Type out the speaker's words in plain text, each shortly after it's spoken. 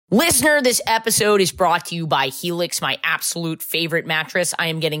Listener, this episode is brought to you by Helix, my absolute favorite mattress. I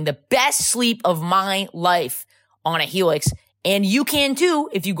am getting the best sleep of my life on a Helix, and you can too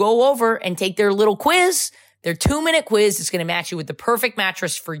if you go over and take their little quiz, their 2-minute quiz. It's going to match you with the perfect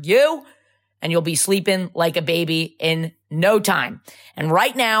mattress for you, and you'll be sleeping like a baby in no time. And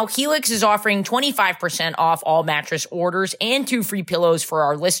right now, Helix is offering 25% off all mattress orders and 2 free pillows for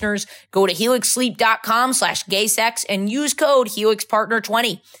our listeners. Go to helixsleep.com/gaysex and use code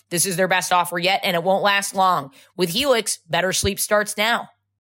HelixPartner20. This is their best offer yet, and it won't last long. With Helix, better sleep starts now.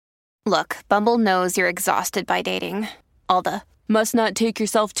 Look, Bumble knows you're exhausted by dating. All the must not take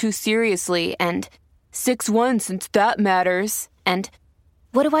yourself too seriously and 6'1" since that matters. And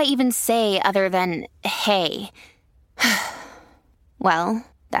what do I even say other than, hey? Well,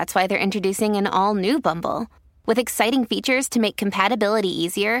 that's why they're introducing an all-new Bumble with exciting features to make compatibility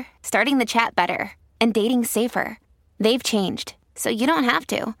easier, starting the chat better, and dating safer. They've changed, so you don't have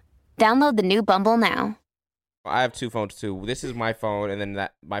to. Download the new Bumble now. I have 2 phones too. This is my phone, and then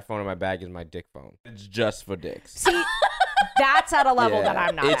my phone in my bag is my dick phone. It's just for dicks. See, that's at a level that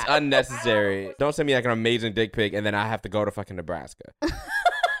I'm not It's at. unnecessary. Don't send me like an amazing dick pic, and then I have to go to fucking Nebraska.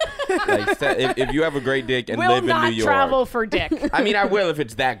 Like, if you have a great dick and live in New York, will not travel for dick. I mean, I will if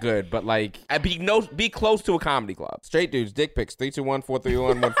it's that good, but like, be close to a comedy club. Straight dudes, dick pics,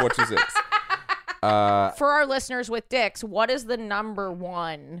 321-431-1426. For our listeners with dicks, what is the number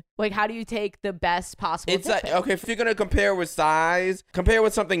one? Like, how do you take the best possible It's dick like, pic? okay, if you're gonna compare with size, compare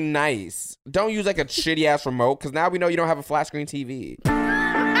with something nice. Don't use like a shitty ass remote, because now we know you don't have a flat screen TV.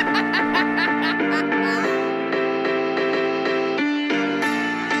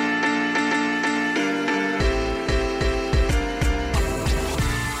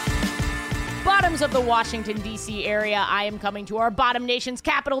 Of the Washington, D.C. area, I am coming to our Bottom Nation's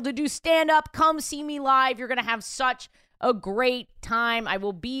capital to do stand-up. Come see me live. You're going to have such a great time. I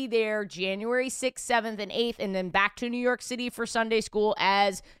will be there January 6th, 7th, and 8th, and then back to New York City for Sunday School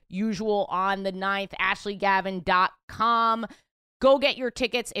as usual on the 9th. AshleyGavin.com. Go get your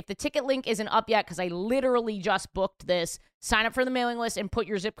tickets. If the ticket link isn't up yet, because I literally just booked this, sign up for the mailing list and put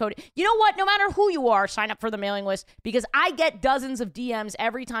your zip code. You know what? No matter who you are, sign up for the mailing list, because I get dozens of DMs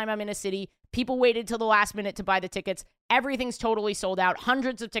every time I'm in a city. People waited till the last minute to buy the tickets. Everything's totally sold out.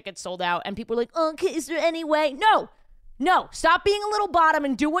 Hundreds of tickets sold out. And people are like, oh, is there any way? No. Stop being a little bottom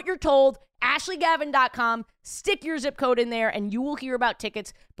and do what you're told. AshleyGavin.com. Stick your zip code in there and you will hear about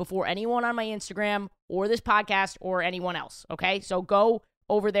tickets before anyone on my Instagram or this podcast or anyone else. Okay? So go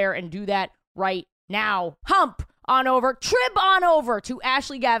over there and do that right now. Trip on over to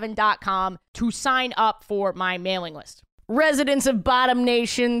AshleyGavin.com to sign up for my mailing list. Residents of Bottom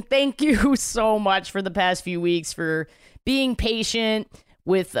Nation, thank you so much for the past few weeks for being patient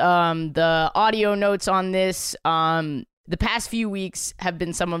with the audio notes on this. The past few weeks have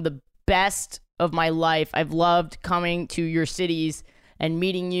been some of the best of my life. I've loved coming to your cities and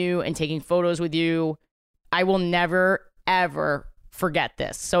meeting you and taking photos with you. I will never, ever forget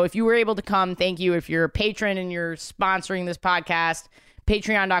this. So if you were able to come, thank you. If you're a patron and you're sponsoring this podcast,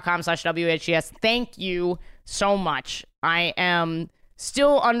 patreon.com/WHGS, thank you so much. I am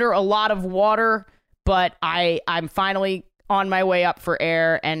still under a lot of water, but I'm finally on my way up for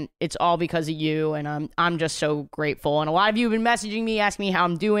air, and it's all because of you, and I'm just so grateful. And a lot of you have been messaging me, asking me how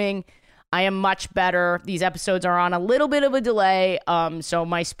I'm doing. I am much better. These episodes are on a little bit of a delay, so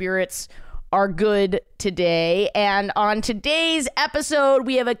my spirits are good today. And on today's episode,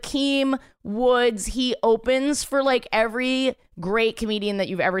 we have Akeem Woods. He opens for like every great comedian that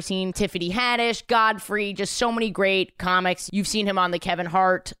you've ever seen. Tiffany Haddish, Godfrey, just so many great comics. You've seen him on the Kevin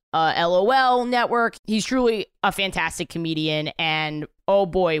Hart LOL network. He's truly a fantastic comedian. And oh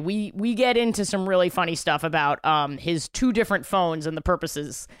boy, we get into some really funny stuff about his 2 different phones and the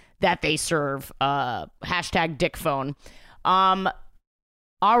purposes that they serve. Hashtag dick phone.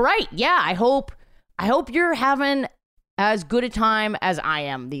 All right. Yeah, I hope you're having as good a time as I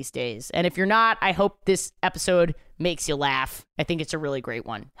am these days. And if you're not, I hope this episode makes you laugh. I think it's a really great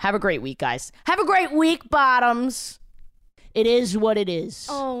one. Have a great week, guys. Have a great week, Bottoms. It is what it is.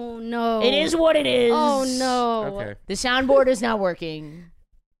 Oh, no. It is what it is. Oh, no. Okay. The soundboard is not working.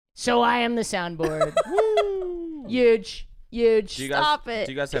 So I am the soundboard. Huge. Stop it.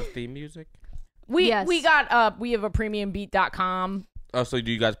 Do you guys have theme music? We Yes. we have a premiumbeat.com. Oh, so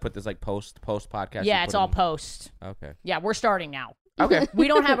do you guys put this like post podcast? Yeah, You it's put all in- post. Okay. Yeah, we're starting now. Okay. We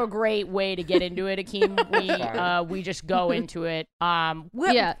don't have a great way to get into it, Akeem. We just go into it.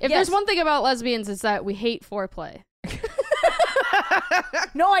 Yeah, if there's one thing about lesbians, it's that we hate foreplay.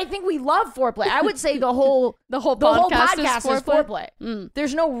 No, I think we love foreplay. I would say the whole podcast is foreplay. Mm.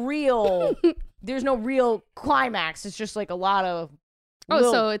 There's no real climax. It's just like a lot of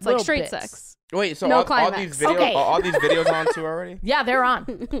Oh, so it's like straight bits. sex. Wait, so No all climax. these videos, Okay. are all these videos on too already? Yeah, they're on.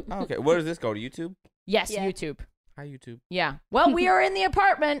 Oh, okay, where does this go to YouTube? Yes, Yeah. YouTube. Hi, YouTube. Yeah. Well, we are in the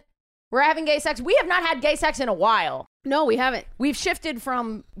apartment. We're having gay sex. We have not had gay sex in a while. No, we haven't. We've shifted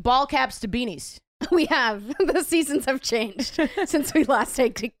from ball caps to beanies. We have. The seasons have changed since we last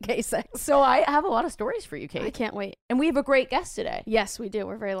had gay sex. So I have a lot of stories for you, Kate. I can't wait. And we have a great guest today. Yes, we do.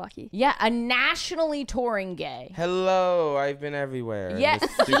 We're very lucky. Yeah, a nationally touring gay. Hello, I've been everywhere. in Yes,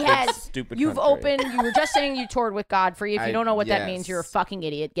 this he has. Stupid You've country. opened. You were just saying you toured with Godfrey. If you don't know what that yes. means, you're a fucking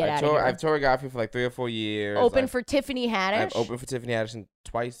idiot. Get out of here. I've toured Godfrey for like 3 or 4 years. Open I've- for Tiffany Haddish. I've opened for Tiffany Haddish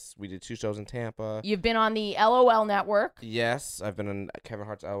twice. We did 2 shows in Tampa. You've been on the LOL network. Yes, I've been on Kevin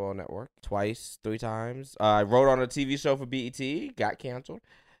Hart's LOL network twice, 3 times. I wrote on a TV show for BET, got canceled.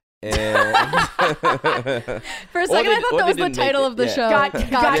 And For a second, I thought that was the title of the show. Got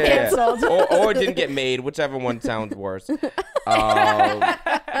canceled. or it didn't get made, whichever one sounds worse.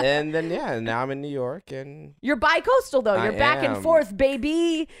 And then now I'm in New York, and You're bi-coastal though. You're I back and am. forth,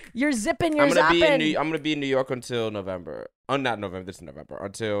 baby. You're zipping. You're I'm gonna zapping. I'm gonna be in New York until November. Oh, not November. This is November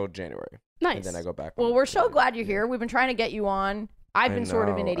until January. Nice. And then I go back. Well, on we're so January. glad you're here. We've been trying to get you on. I've I been sort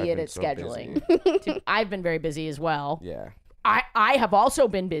of an know, I've idiot been at so scheduling. I've been very busy as well. Yeah. I have also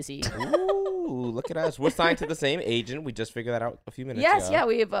been busy. Ooh, look at us. We're signed to the same agent. We just figured that out a few minutes Yes, ago.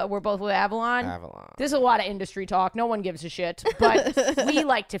 yeah, we're both with Avalon. Avalon. There's a lot of industry talk. No one gives a shit, but we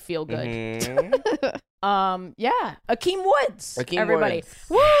like to feel good. Mhm. Yeah, Akeem Woods. Akeem everybody. Woods.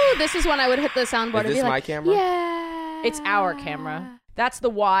 Woo! This is when I would hit the soundboard Is and be this my like, camera? yeah. It's our camera. That's the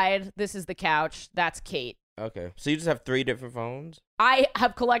wide. This is the couch. That's Kate. Okay. So you just have 3 different phones? I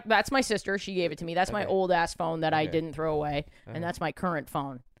have that's my sister. She gave it to me. That's my Okay. old ass phone that I Okay. didn't throw away, and that's my current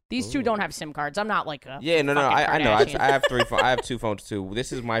phone. These two Ooh. don't have SIM cards. I'm not like a Yeah, no. fucking I know. I Kardashian. have 3 phones. I have 2 phones too.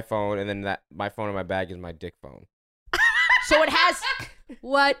 This is my phone, and then my phone in my bag is my dick phone. So it has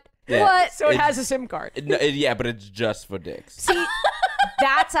What? Yeah. What? so it It's- has a SIM card. Yeah, but it's just for dicks. See,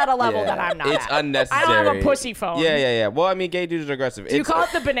 that's at a level Yeah. that I'm not It's at. unnecessary. I don't have a pussy phone. Yeah. Well, I mean, gay dudes are aggressive. Do you call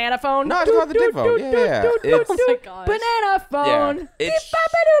it the banana phone? No, it's called the dick phone. Yeah. It's, Oh my gosh. Banana phone. Yeah, it's-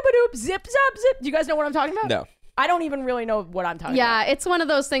 Zip-ba-ba-doo-ba-doop, zip zap zip. Do you guys know what I'm talking about? no. I don't even really know what I'm talking Yeah, about. it's one of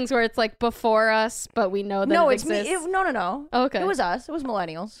those things where it's like before us, but we know that No, it it's me. exists. No. Okay. It was us. It was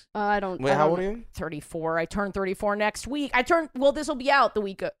millennials. I don't. Wait, I how don't old are know. you? 34. I turn 34 next week. This will be out the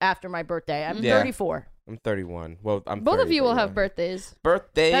week after my birthday. I'm Yeah. 34. I'm 31. Well, I'm Both 30, of you will 31. have birthdays.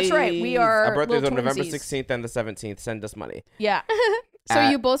 Birthdays. That's right. We are Our birthdays little on November twinsies. 16th and the 17th. Send us money. Yeah. So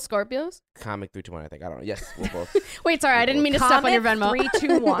At- you both Scorpios? Comic 321, I think. I don't know. Yes, we'll both. Wait, sorry, I didn't mean to step on your Venmo.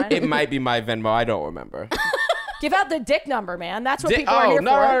 321. It might be my Venmo. I don't remember. Give out the dick number, man. That's what Dick- people are here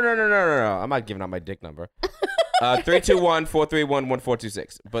no, for. no. I'm not giving out my dick number.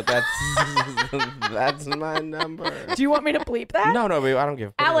 321-431-1426. But that's my number. Do you want me to bleep that? No, baby, I don't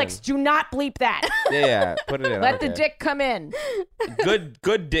give. Put it Alex, do not bleep that. in. Yeah, put it in. I Let don't the care. dick come in.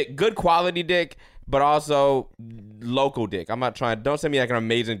 Good dick, good quality dick, but also local dick. I'm not trying. Don't send me like an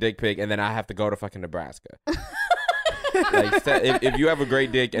amazing dick pic and then I have to go to fucking Nebraska. Like, if you have a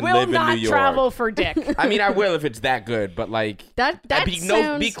great dick and Will live in not New York, travel for dick. I mean, I will if it's that good, but like That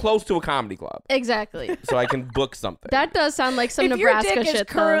sounds... be close to a comedy club Exactly. so I can book something. That does sound like some If your Nebraska dick is shit,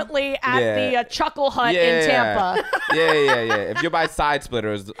 though. currently at Yeah. the Chuckle Hut in Tampa. Yeah. If you're by Side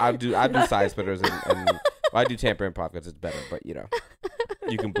Splitters, I do Side Splitters and I do Tampa Improv because it's better. But you know,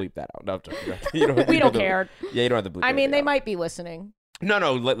 you can bleep that out. No, I'm joking. You don't, We you don't have to- care. Yeah, you don't have to bleep. I mean, anything they out. might be listening.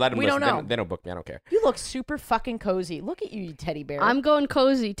 No, let them We listen. don't know. They don't book me. I don't care. You look super fucking cozy. Look at you teddy bear. I'm going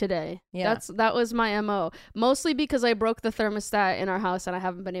cozy today. Yeah. That was my MO. Mostly because I broke the thermostat in our house and I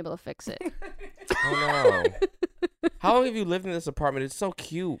haven't been able to fix it. Oh no. How long have you lived in this apartment? It's so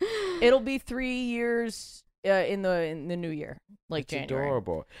cute. It'll be 3 years in the new year, like It's January.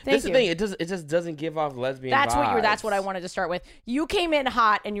 adorable. Thank That's you. the thing. It just doesn't give off lesbian That's vibes. That's what I wanted to start with. You came in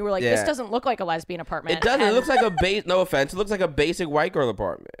hot and you were like, "This Yeah. doesn't look like a lesbian apartment." It doesn't. It And looks like a base. No offense. It looks like a basic white girl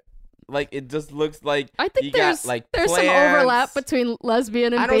apartment. Like it just looks like. I think you there's got, like, some plants. overlap between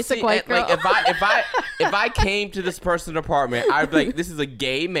lesbian and I don't basic see white it, girl. like if I came to this person's apartment, I'd be like, this is a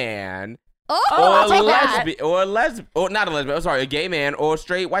gay man. oh, I'll or take a that. lesbian, or not a lesbian. I'm sorry, a gay man or a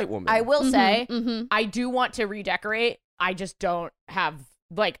straight white woman. I will say, mhm. I do want to redecorate. I just don't have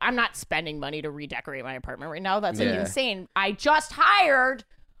I'm not spending money to redecorate my apartment right now. That's like, Yeah. insane. I just hired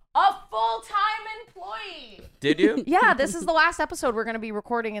a full-time employee. Did you? Yeah, this is the last episode we're going to be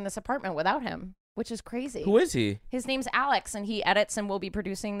recording in this apartment without him, which is crazy. Who is he? His name's Alex, and he edits and will be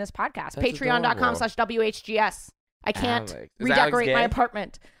producing this podcast. That's Patreon.com/WHGS. I can't Alex. Is redecorate Alex my gay?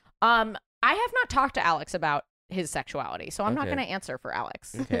 apartment. I have not talked to Alex about his sexuality, so I'm not Okay. going to answer for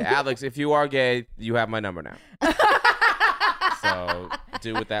Alex. Okay, Alex, if you are gay, you have my number now. So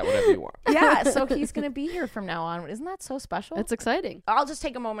do with that whatever you want. Yeah, so he's going to be here from now on. Isn't that so special? It's exciting. I'll just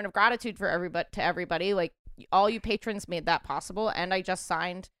take a moment of gratitude for everybody. Like, all you patrons made that possible, and I just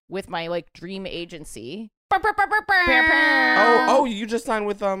signed with my like dream agency. Oh, you just signed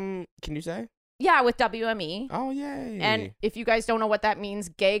with can you say? Yeah, with WME. Oh, yay. And if you guys don't know what that means,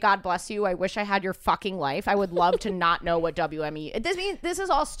 gay, God bless you. I wish I had your fucking life. I would love to not know what WME. This is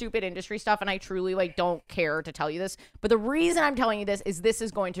all stupid industry stuff, and I truly like don't care to tell you this. But the reason I'm telling you this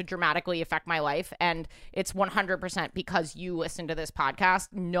is going to dramatically affect my life, and it's 100% because you listen to this podcast.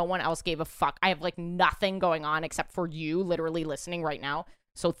 No one else gave a fuck. I have like nothing going on except for you, literally listening right now.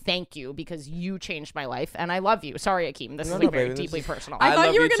 So thank you, because you changed my life, and I love you. Sorry, Akeem. This is like very deeply personal. I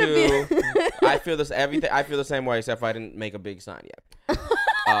thought you were gonna be. I feel this. I feel the same way, except for I didn't make a big sign yet.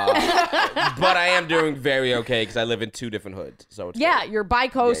 But I am doing very okay because I live in 2 different hoods. So it's yeah, you're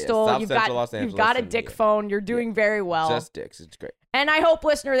bi-coastal. South you've Central Los you've Angeles, got a and dick phone. You're doing very well. just dicks. It's great. And I hope,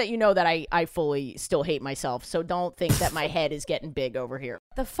 listener, that you know that I fully still hate myself. So don't think that my head is getting big over here.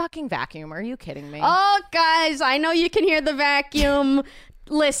 The fucking vacuum. Are you kidding me? Oh, guys, I know you can hear the vacuum.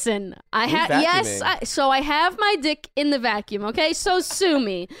 Listen, I have so I have my dick in the vacuum, okay? So sue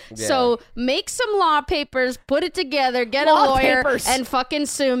me. Yeah. So make some law papers, put it together, get a lawyer, and fucking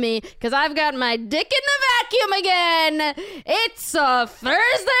sue me, because I've got my dick in the vacuum again. It's a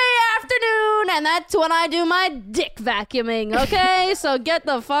Thursday afternoon, and that's when I do my dick vacuuming, okay? So get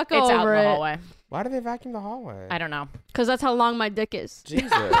the fuck it's over out in the it. hallway. Why do they vacuum the hallway? I don't know. Because that's how long my dick is. Jesus.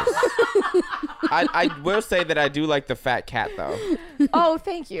 I will say that I do like the fat cat though. Oh,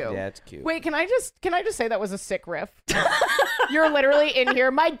 thank you. Yeah, it's cute. Wait, can I just say that was a sick riff? You're literally in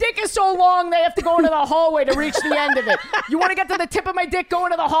here. My dick is so long they have to go into the hallway to reach the end of it. You want to get to the tip of my dick, go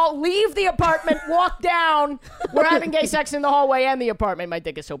into the hall, leave the apartment, walk down. We're having gay sex in the hallway and the apartment. My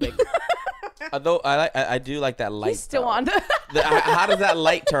dick is so big. Although I do like that light. He's still though. on. How does that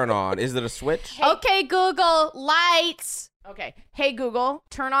light turn on? Is it a switch? Okay, Google, lights. Okay. Hey, Google,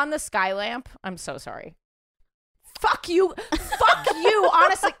 turn on the sky lamp. I'm so sorry. Fuck you. Fuck you.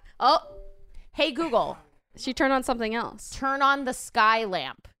 Honestly. Oh. Hey, Google. She turned on something else. Turn on the sky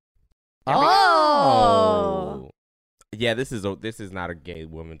lamp. Oh. Yeah, this is not a gay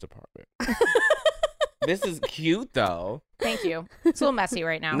woman's apartment. This is cute though. Thank you. It's a little messy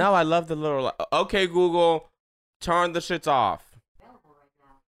right now. No, I love the little. Okay, Google, turn the shits off.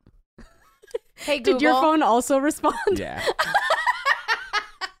 Hey, Google. Did your phone also respond? Yeah.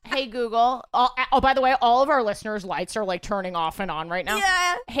 Hey, Google. Oh, by the way, all of our listeners' lights are like turning off and on right now.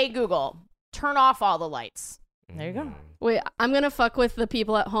 Yeah. Hey, Google, turn off all the lights. There you go. Wait, I'm going to fuck with the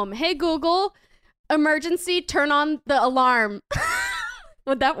people at home. Hey, Google, emergency, turn on the alarm.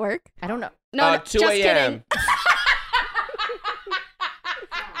 Would that work? I don't know. No, 2 just a.m. kidding.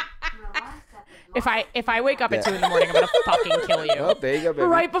 If I wake up at 2 in the morning, I'm gonna fucking kill you. Oh, there you go, baby.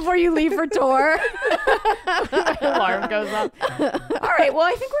 Right before you leave for tour. Alarm goes up. All right. Well,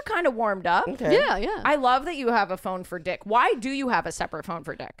 I think we're kind of warmed up. Okay. Yeah. I love that you have a phone for Dick. Why do you have a separate phone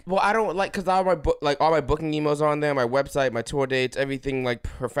for Dick? Well, I don't like because all my all my booking emails are on there, my website, my tour dates, everything like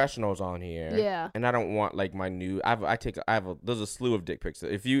professionals on here. Yeah. And I don't want like my nude. There's a slew of dick pics.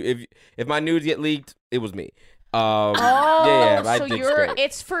 If my nudes get leaked, it was me. So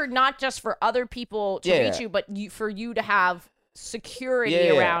it's for not just for other people to reach you, but for you to have security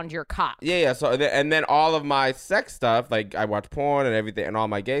around your cock. Yeah. So and then all of my sex stuff, like I watch porn and everything, and all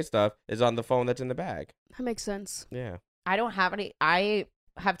my gay stuff is on the phone that's in the bag. That makes sense. Yeah. I don't have any. I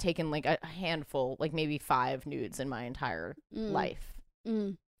have taken like a handful, like maybe 5 nudes in my entire life.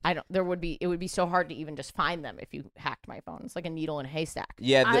 It would be so hard to even just find them if you hacked my phone. It's like a needle in a haystack.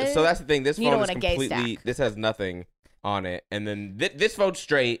 Yeah, so that's the thing. This phone is in a gay completely. stack. This has nothing on it, and then this phone's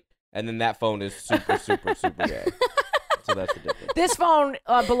straight, and then that phone is super, super, super gay. So that's the difference. This phone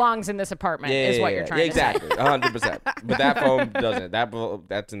belongs in this apartment, is what you're trying to say. Exactly, 100%. But that phone doesn't.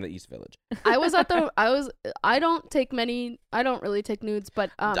 That's in the East Village. I don't really take nudes,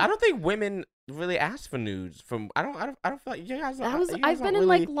 but I don't think women really ask for nudes from. I don't feel like you guys. I've been in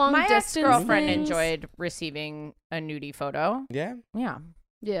like long My distance. ex-girlfriend things. enjoyed receiving a nudie photo. Yeah.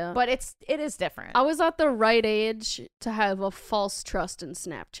 Yeah. But it is different. I was at the right age to have a false trust in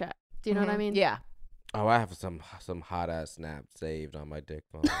Snapchat. Do you know what I mean? Yeah. Oh, I have some hot ass snap saved on my dick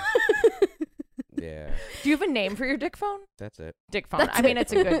phone. Yeah. Do you have a name for your dick phone? That's it. Dick phone. I mean,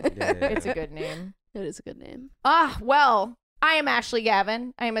 it's a good Yeah. it's a good name. It is a good name. Well, I am Ashley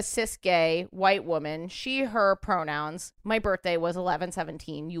Gavin. I am a cis gay white woman. She, her pronouns. My birthday was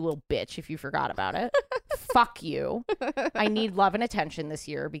 11/17. You little bitch if you forgot about it. Fuck you. I need love and attention this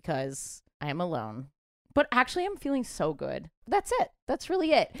year because I am alone. But actually, I'm feeling so good. That's it. That's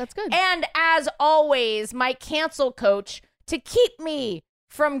really it. That's good. And as always, my cancel coach, to keep me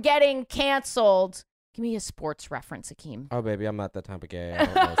from getting canceled. Give me a sports reference, Akeem. Oh, baby, I'm not that type of gay. I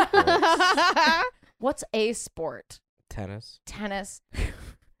don't know sports. What's a sport? Tennis.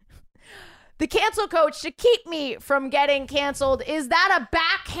 The cancel coach to keep me from getting canceled. Is that a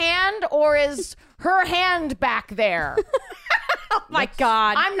backhand or is her hand back there? Oh my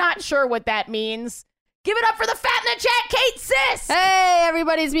God. I'm not sure what that means. Give it up for the fat in the chat, Kate Sis. Hey,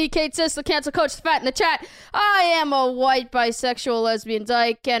 everybody, it's me, Kate Sis, the cancel coach, the fat in the chat. I am a white bisexual lesbian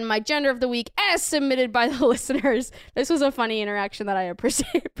dyke, and my gender of the week, as submitted by the listeners. This was a funny interaction that I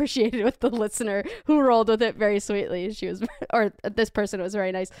appreciated with the listener, who rolled with it very sweetly. This person was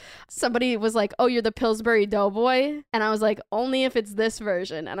very nice. Somebody was like, "Oh, you're the Pillsbury Doughboy," and I was like, "Only if it's this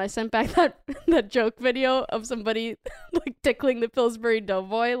version." And I sent back that joke video of somebody like tickling the Pillsbury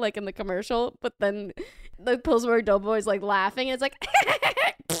Doughboy, like in the commercial, but then the Pillsbury Doughboy's like laughing, and it's like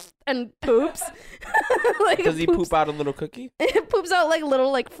and poops. Like, does he poop out a little cookie? It poops out like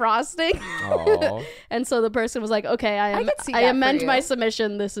little like frosting. Oh. And so the person was like, "Okay, I amend my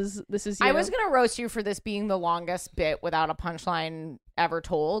submission. This is you." I was gonna roast you for this being the longest bit without a punchline ever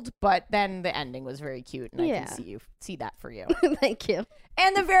told, but then the ending was very cute, and I can see that for you. Thank you.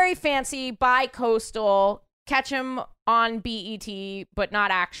 And the very fancy bi-coastal. Catch him on BET, but not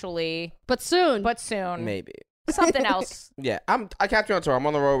actually. But soon. Maybe. Something else. Yeah, I catch you on tour. I'm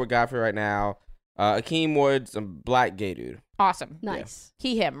on the road with Godfrey right now. Akeem Woods, a black gay dude. Awesome. Nice.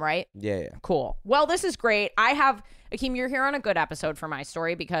 He, him, right? Yeah. Cool. Well, this is great. Akeem, you're here on a good episode for my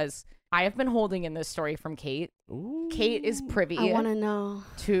story because I have been holding in this story from Kate. Ooh. Kate is privy I want to know.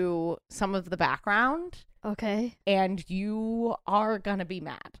 to some of the background, Okay. and you are going to be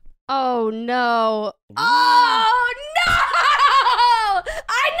mad. Oh, no. Oh, no!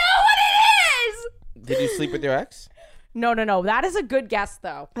 I know what it is! Did you sleep with your ex? No. That is a good guess,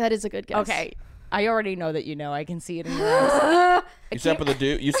 though. That is a good guess. Okay. I already know that you know. I can see it in your eyes. You slept with a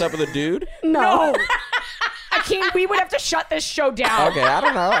dude? You slept with a dude? No. Akeem, we would have to shut this show down. Okay, I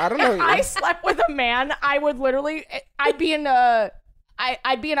don't know. If I slept with a man, I would literally, I'd be in a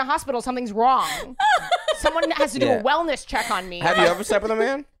hospital. Something's wrong. Someone has to do a wellness check on me. Have you ever slept with a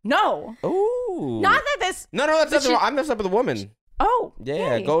man? No. Ooh. Not that this. No, that's nothing wrong. I've never slept with a woman. Oh.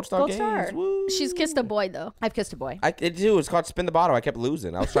 Yeah, yay. Gold Star Gold Games. Star. Woo. She's kissed a boy, though. I've kissed a boy. It's called Spin the Bottle. I kept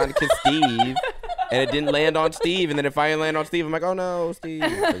losing. I was trying to kiss Steve, and it didn't land on Steve. And then it finally landed on Steve. I'm like, oh no, Steve.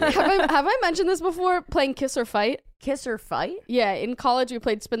 Have I mentioned this before? Playing Kiss or Fight? Kiss or fight? Yeah, in college we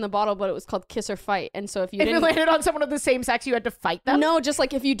played Spin the Bottle, but it was called Kiss or Fight. And so if you If you didn't... landed on someone of the same sex, you had to fight them? No, just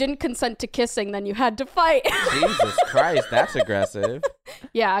like if you didn't consent to kissing, then you had to fight. Jesus Christ, that's aggressive.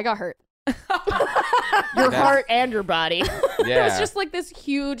 Yeah, I got hurt. Your heart and your body. It Yeah. was just like this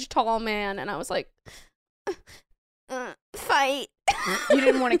huge, tall man, and I was like, fight. You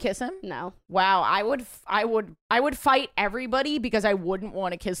didn't want to kiss him? No. Wow, I would fight everybody because I wouldn't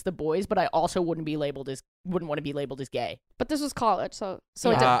want to kiss the boys, but I also wouldn't want to be labeled as gay. But this was college, so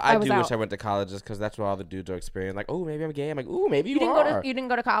I was do out. wish I went to college just because that's what all the dudes are experiencing. Like, oh, maybe I'm gay. I'm like, oh, maybe you You didn't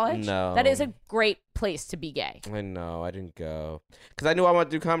go to college? No. That is a great place to be gay. I know, I didn't go because I knew I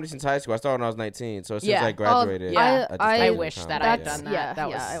wanted to do comedy since high school. I started when I was 19, so as soon as Yeah. I graduated, yeah. just I started wish doing that comedy. I had done that. Yeah, That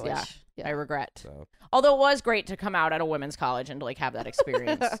was I wish. Yeah. I regret. So. Although it was great to come out at a women's college and to like have that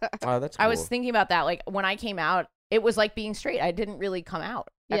experience. Oh, that's cool. I was thinking about that. Like when I came out, it was like being straight. I didn't really come out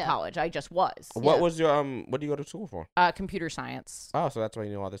at Yeah. college. I just was. What was your what do you go to school for? Computer science. Oh, so that's why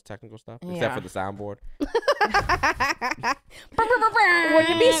you know all this technical stuff, Yeah. except for the soundboard. Wouldn't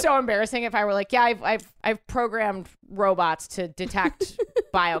it be so embarrassing if I were like, yeah, I've programmed robots to detect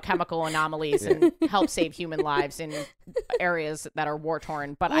biochemical anomalies and help save human lives in areas that are war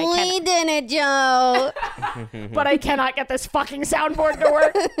torn, but I We can't. did it, Joe. But I cannot get this fucking soundboard to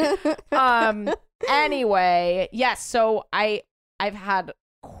work. Anyway, yes. So I've had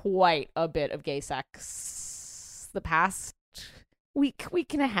quite a bit of gay sex the past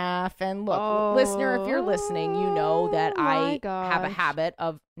week and a half, and look, listener, if you're listening, you know that I have a habit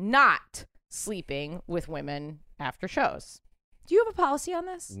of not sleeping with women after shows. Do you have a policy on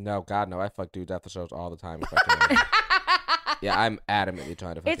this? No, God, no. I fuck dudes after shows all the time. If I can. Yeah, I'm adamantly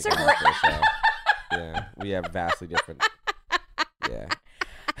trying to fuck It's a a guy after a show. Yeah, we have vastly different. Yeah.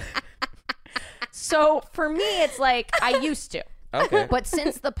 So for me, it's like I used to. Okay. But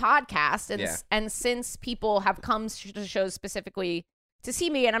since the podcast and Yeah. and since people have come to shows specifically to see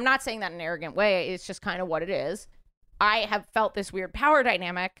me, and I'm not saying that in an arrogant way, it's just kind of what it is. I have felt this weird power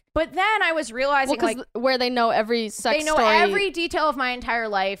dynamic. But then I was realizing, Well, like, where they know every sex they know story. every detail of my entire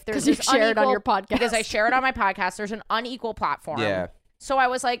life. There's 'Cause you this share it on unequal- your podcast. Because I share it on my podcast. There's an unequal platform. Yeah. So I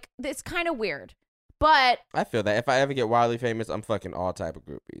was like, it's kind of weird. But I feel that if I ever get wildly famous, I'm fucking all type of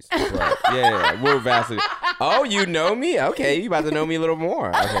groupies. But, yeah, we're vastly. Oh, you know me? Okay, you about to know me a little more.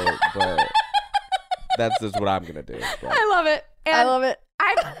 Okay, but that's just what I'm gonna do. But. I love it. I love it.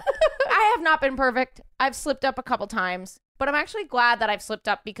 I have not been perfect. I've slipped up a couple times, but I'm actually glad that I've slipped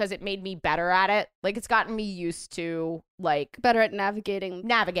up because it made me better at it. Like, it's gotten me used to, like, Better at navigating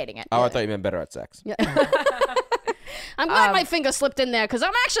it. Oh, I thought you meant better at sex. Yeah. I'm glad my finger slipped in there because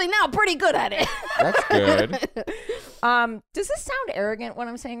I'm actually now pretty good at it. That's good. Does this sound arrogant what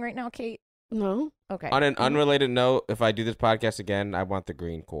I'm saying right now, Kate? No. Okay. On an unrelated note, if I do this podcast again, I want the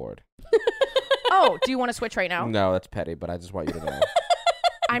green cord. Oh, do you want to switch right now? No, that's petty, but I just want you to know.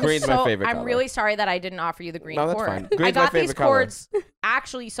 Green's my favorite I'm color. really sorry that I didn't offer you the green No, that's cord. fine. Green's I got my favorite these color. cords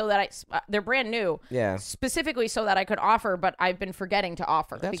actually so that they're brand new. Yeah. Specifically so that I could offer, but I've been forgetting to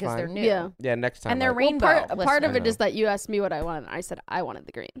offer That's because fine. they're new. Yeah. Yeah, next time. And they're I- rainbow. Part of I it know. is that you asked me what I wanted. I said I wanted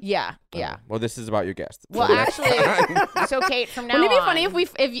the green. Yeah. Yeah. Well, this is about your guest. Well, So next actually, time- so Kate, from now Wouldn't it be on,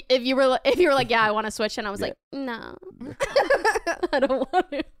 funny if you were like, yeah, I want to switch, and I was like, no, I don't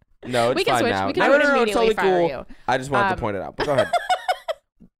want to. no, it's we can fine switch. now. We can no, I would no, no, it's immediately totally fire cool. you. I just wanted to point it out. But go ahead.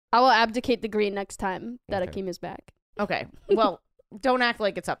 I will abdicate the green next time that Okay. Akeem is back. Okay. Well, don't act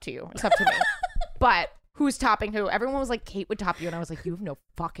like it's up to you. It's up to me. But who's topping who? Everyone was like, Kate would top you. And I was like, you have no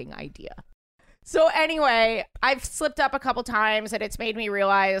fucking idea. So anyway, I've slipped up a couple times and it's made me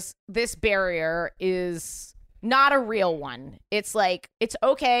realize this barrier is not a real one. It's like, it's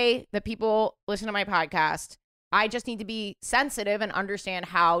okay that people listen to my podcast. I just need to be sensitive and understand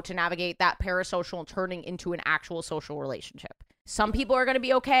how to navigate that parasocial turning into an actual social relationship. Some people are going to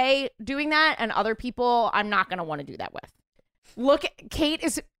be okay doing that, and other people I'm not going to want to do that with. Look, Kate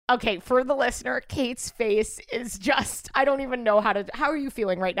is okay. For the listener, Kate's face is just, I don't even know how are you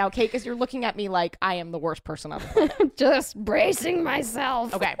feeling right now, Kate? Because you're looking at me like I am the worst person on the planet. Just bracing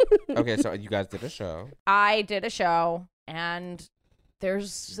myself. Okay. Okay, so you guys did a show. I did a show, and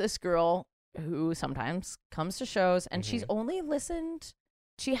there's this girl who sometimes comes to shows, and she's only listened,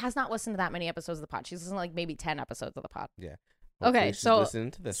 she has not listened to that many episodes of the pod. She's listened to like maybe 10 episodes of the pod. Yeah. Okay, Hopefully she's so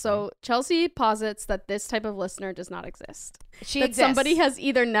listening to this one. Chelsea posits that this type of listener does not exist. She That exists. somebody has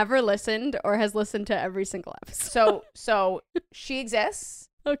either never listened or has listened to every single episode. So she exists.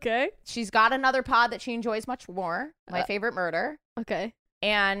 Okay. She's got another pod that she enjoys much more, My Favorite Murder. Okay.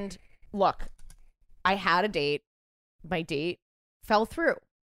 And look, I had a date. My date fell through.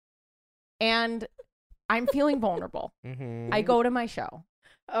 And I'm feeling vulnerable. Mhm. I go to my show.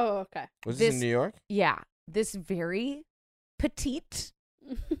 Oh, okay. Was this in this- New York? Yeah, this very petite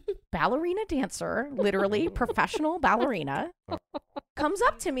ballerina dancer, literally professional ballerina, comes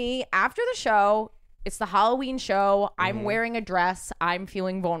up to me after the show. It's the Halloween show. I'm wearing a dress. I'm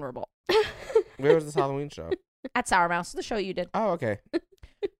feeling vulnerable. Where was this Halloween show? At Sour Mouse, the show you did. Oh, okay.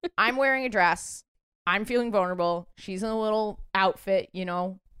 I'm wearing a dress. I'm feeling vulnerable. She's in a little outfit, you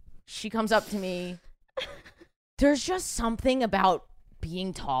know. She comes up to me. There's just something about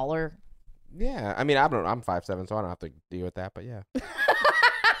being taller. Yeah, I mean, I'm 5'7", so I don't have to deal with that. But yeah,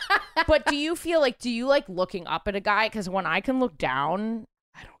 But do you like looking up at a guy? Because when I can look down,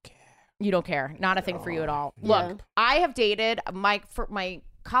 I don't care. you don't care. Not a thing for you at all. Yeah. Look, I have dated my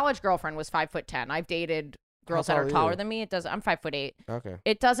college girlfriend was 5'10". I've dated girls that tall are are taller you? than me. I'm 5'8". Okay.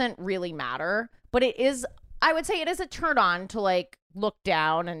 It doesn't really matter, but it is. I would say it is a turn on to like look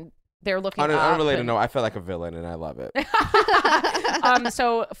down and they're looking On an up. unrelated and- note, I felt like a villain, and I love it.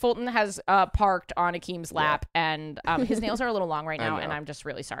 So Fulton has parked on Akeem's lap, and his nails are a little long right I now, know. and I'm just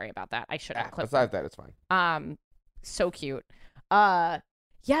really sorry about that. I should have clipped Besides that, it's fine. them. So cute. Yeah,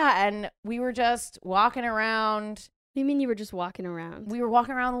 and we were just walking around. You mean you were just walking around? We were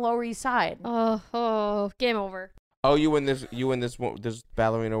walking around the Lower East Side. Oh, game over. Oh, you and this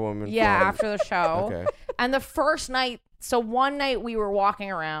ballerina woman. Yeah, from- after the show. Okay. And the first night, so one night we were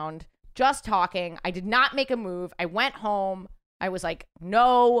walking around, just talking. I did not make a move. I went home. I was like,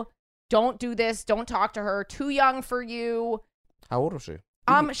 no, don't do this. Don't talk to her. Too young for you. How old was she?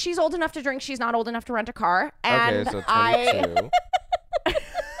 She's old enough to drink. She's not old enough to rent a car. And Okay, so 22.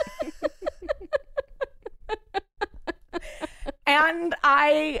 and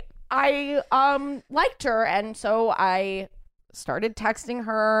I liked her, and so I started texting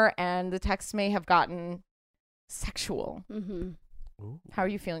her, and the texts may have gotten sexual. Mm-hmm. How are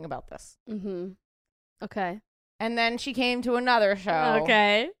you feeling about this? Mm-hmm. Okay. And then she came to another show.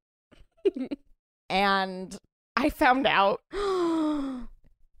 Okay. And I found out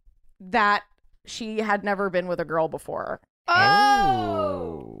that she had never been with a girl before.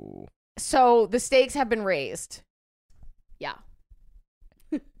 Oh. So the stakes have been raised. Yeah.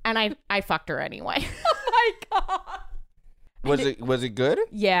 And I fucked her anyway. Oh my god. Was it good?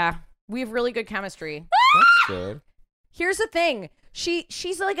 Yeah. We have really good chemistry. That's good. Here's the thing.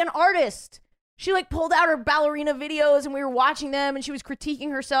 She's like an artist. she like pulled out her ballerina videos and we were watching them and she was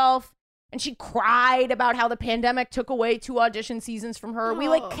critiquing herself and she cried about how the pandemic took away 2 audition seasons from her. We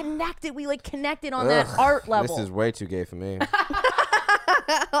like connected. We like connected on that art level. This is way too gay for me.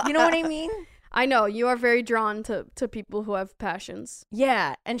 You know what I mean? I know. You are very drawn to people who have passions.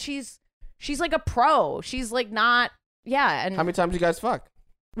 Yeah. And she's like a pro. She's like not, yeah. And How many times you guys fuck?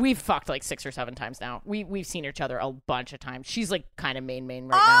 we've fucked like 6 or 7 times now. We've seen each other a bunch of times. She's like kind of main right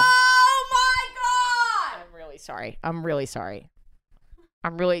now. Oh my God! I'm really sorry.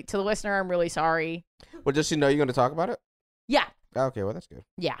 I'm really, to the listener, I'm really sorry. Well, does she know you're going to talk about it? Yeah. Okay, well, that's good.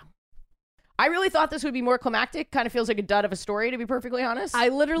 Yeah. I really thought this would be more climactic. Kind of feels like a dud of a story, to be perfectly honest. I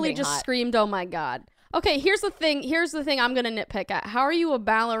literally Being just hot. screamed, "Oh my God!" Okay, here's the thing I'm gonna nitpick at. How are you a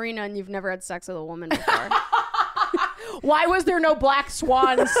ballerina and you've never had sex with a woman before? Why was there no Black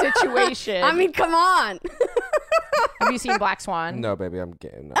Swan situation? I mean, come on. have you seen Black Swan? No, baby, I'm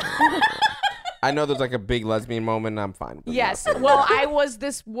gay. No. I know there's like a big lesbian moment. I'm fine. With Yes. that. Well, I was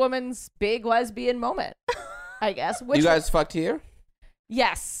this woman's big lesbian moment, I guess. Which You guys fucked here?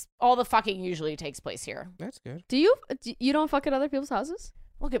 Yes. All the fucking usually takes place here. That's good. Do you don't fuck at other people's houses?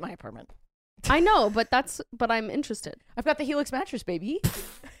 Look at my apartment. I know, but I'm interested. I've got the Helix mattress, baby.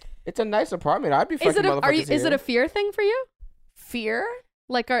 It's a nice apartment. I'd be fucking motherfuckers Is it a fear thing for you? Fear?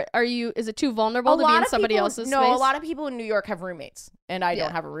 Like, are you? Is it too vulnerable to be in somebody else's space? No, a lot of people in New York have roommates, and I Yeah.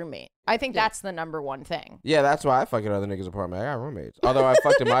 don't have a roommate. I think that's the number one thing. Yeah, that's why I fuck at other niggas' apartment. I got roommates. Although I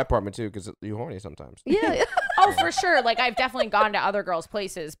fucked in my apartment too, because you horny sometimes. Yeah. Oh, for sure. Like I've definitely gone to other girls'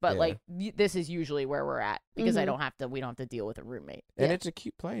 places, but Yeah. like this is usually where we're at because we don't have to deal with a roommate. And it's a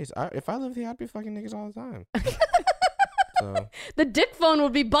cute place. If I lived here, I'd be fucking niggas all the time. So The dick phone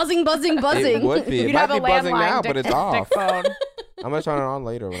would be buzzing. it would be. It You'd might have a be buzzing landline now, dick- but it's dick off. phone. I'm gonna turn it on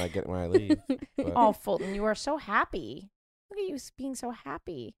later when I leave. But Oh, Fulton, you are so happy. Look at you being so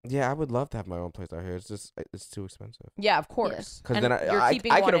happy. yeah, I would love to have my own place out here. It's just it's too expensive. Yeah, of course. Because And then you're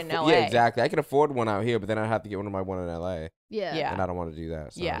keeping I one could in afford. LA. Yeah, exactly. I could afford one out here, but then I'd have to get one in LA, Yeah. Yeah. and I don't want to do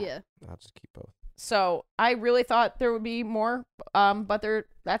that. So Yeah. Yeah. I'll just keep both. So I really thought there would be more, but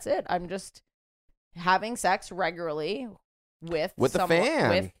that's it. I'm just having sex regularly with the someone,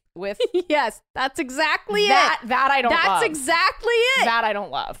 fan. With Yes, that's exactly that it. that I don't That's love. exactly it. That I don't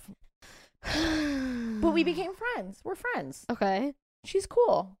love. But we became friends. We're friends. Okay. She's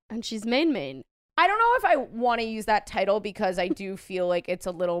cool. And she's main. I don't know if I want to use that title because I do feel like it's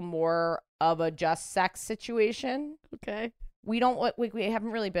a little more of a just sex situation. Okay. We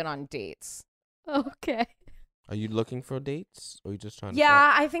haven't really been on dates. Okay. Are you looking for dates, or are you just trying to?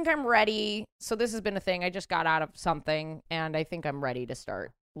 Yeah, I think I'm ready. So this has been a thing. I just got out of something, and I think I'm ready to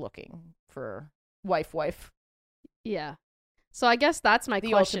start looking for wife. Yeah. So I guess that's my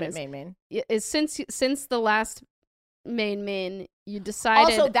The question. ultimate main. Is since the last main you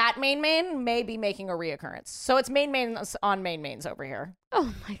decided. Also, that main may be making a reoccurrence. So it's mains on mains over here.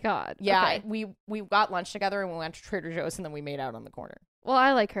 Oh my God. Yeah, Okay. we got lunch together and we went to Trader Joe's and then we made out on the corner. Well,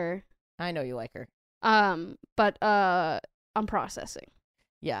 I like her. I know you like her. But I'm processing.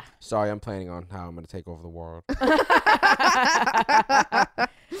 Yeah. Sorry, I'm planning on how I'm gonna take over the world.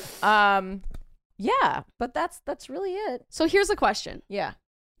 Yeah, but that's really it. So here's a question. Yeah.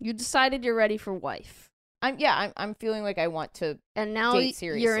 You decided you're ready for wife. I'm feeling like I want to. And now Date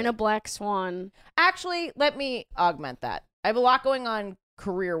you're in seriously. a black swan. Actually, let me augment that. I have a lot going on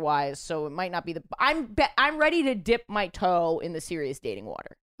career-wise, so it might not be I'm ready to dip my toe in the serious dating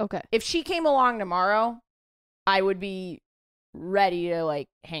water. Okay. If she came along tomorrow, I would be ready to like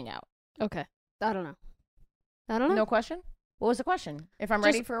hang out. Okay. I don't know. No question? What was the question? If I'm Just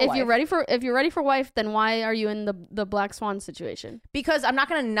ready for a if wife. you're ready for wife, then why are you in the black swan situation? Because I'm not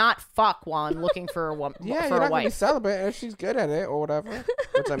going to not fuck while I'm looking for a woman Yeah, for you're a not gonna be wife. celebrating if she's good at it or whatever.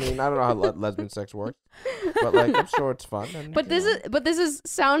 Which I mean, I don't know how lesbian sex works, but like I'm sure it's fun. And, But this is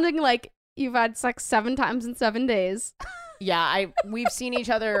sounding like you've had sex 7 times in 7 days. Yeah, we've seen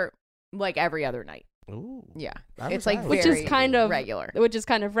each other like every other night. Ooh, Yeah. that It's was like nice. Which very is kind of regular. Which is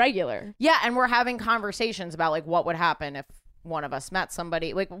kind of regular. Yeah, and we're having conversations about like what would happen if one of us met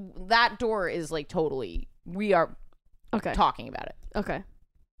somebody. Like that door is like totally we are Okay. talking about it. Okay.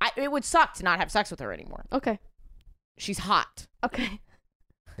 It would suck to not have sex with her anymore. Okay. She's hot. Okay.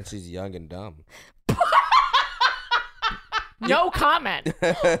 And she's young and dumb. No comment.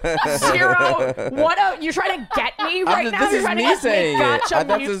 Zero. What? You're trying to get me right now? This You're is trying to me get saying gotcha it.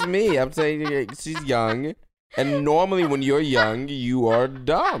 That's mute? just me. I'm saying she's young, and normally when you're young, you are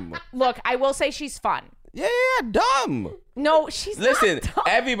dumb. Look, I will say she's fun. Yeah, dumb. No, she's Listen, not dumb.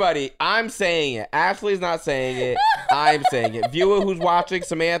 everybody, I'm saying it. Ashley's not saying it. I'm saying it. Viewer who's watching,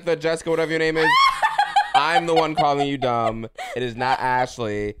 Samantha, Jessica, whatever your name is, I'm the one calling you dumb. It is not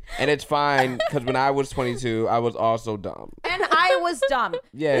Ashley. And it's fine because when I was 22, I was also dumb. And I was dumb.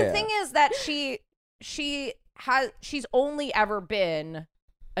 Yeah. The thing is that she's only ever been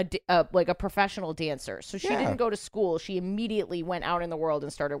like a professional dancer. So she didn't go to school. She immediately went out in the world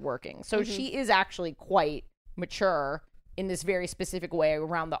and started working. So she is actually quite mature in this very specific way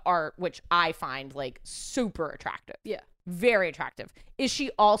around the art, which I find like super attractive. Yeah. Very attractive. Is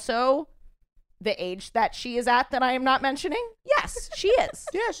she also the age that she is at that I am not mentioning? Yes, she is.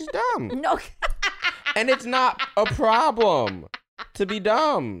 Yeah, she's dumb. No. And it's not a problem to be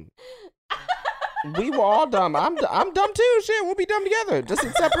dumb. We were all dumb. I'm dumb too. Shit, we'll be dumb together, just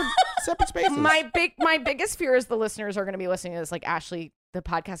in separate spaces. My biggest fear is the listeners are going to be listening to this like, Ashley, the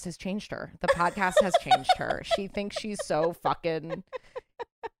podcast has changed her. The podcast has changed her. She thinks she's so fucking...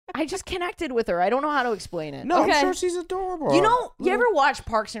 I just connected with her. I don't know how to explain it. No, Okay. I'm sure she's adorable. You know, you ever watch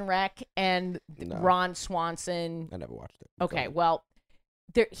Parks and Rec and No. Ron Swanson? I never watched it. Okay, So, well,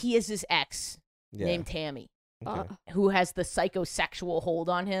 he is his ex yeah. named Tammy, Okay. who has the psychosexual hold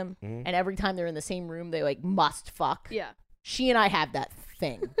on him. Mhm. And every time they're in the same room, they like must fuck. Yeah. She and I have that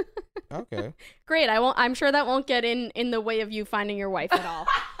thing. Okay. Great. I'm sure that won't get in the way of you finding your wife at all.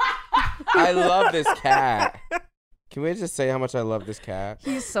 I love this cat. Can we just say how much I love this cat?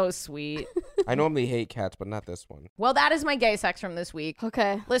 He's so sweet. I normally hate cats, but not this one. Well, that is my gay sex from this week.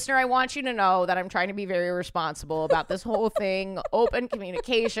 Okay. Listener, I want you to know that I'm trying to be very responsible about this whole thing. Open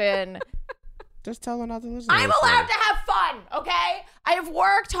communication. Just tell her not to listen. I'm to this allowed one. to have fun, okay? I have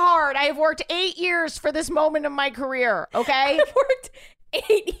worked hard. I have worked 8 years for this moment of my career, okay? I've worked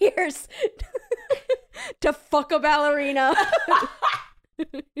 8 years to fuck a ballerina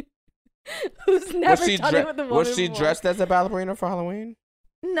who's never done it with a woman Was she before. dressed as a ballerina for Halloween?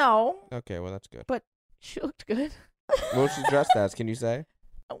 No, Okay, well that's good. but she looked good. What was she dressed as? Can you say?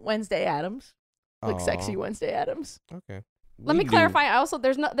 Wednesday Addams. Like Aw, sexy Wednesday Addams. Okay. Let me We clarify. I also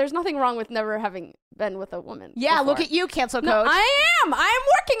there's nothing wrong with never having been with a woman. Yeah, before. look at you, cancel No, coach. I am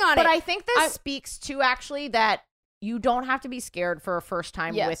working on But it. I think this speaks to actually that you don't have to be scared for a first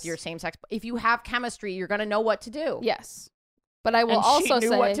time Yes. with your same sex. If you have chemistry, you're going to know what to do. Yes, but I will And also she knew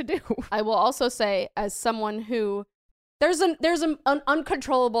say what to do. I will also say as someone who there's an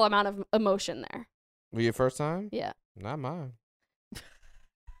uncontrollable amount of emotion there. Were your first time? Yeah, Not mine.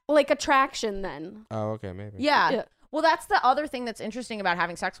 like attraction. Then Oh, okay, maybe. Yeah. Yeah. Well, that's the other thing that's interesting about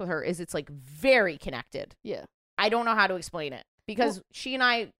having sex with her is it's like very connected. yeah. I don't know how to explain it because she and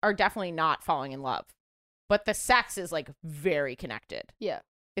I are definitely not falling in love, but the sex is like very connected. Yeah.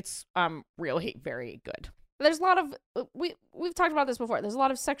 It's really very good. There's a lot of we've talked about this before. There's a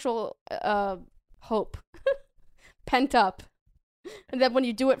lot of sexual hope pent up, and then when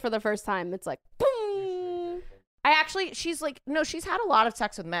you do it for the first time, it's like boom. She's like, no, she's had a lot of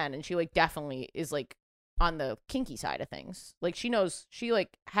sex with men and she like definitely is like on the kinky side of things. Like she knows, she like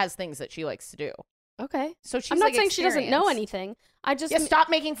has things that she likes to do. Okay, So she's I'm not like, saying she doesn't know experienced. anything. I just Yeah, stop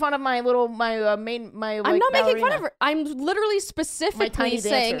making fun of my I'm not making fun of her. I'm literally specifically tiny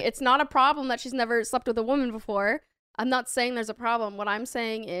saying dancer. it's not a problem that she's never slept with a woman before. I'm not saying there's a problem. What I'm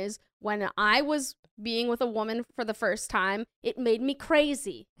saying is when I was being with a woman for the first time, it made me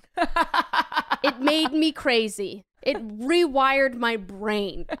crazy. It made me crazy. It rewired my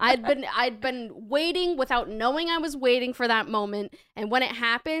brain. I'd been waiting without knowing I was waiting for that moment, and when it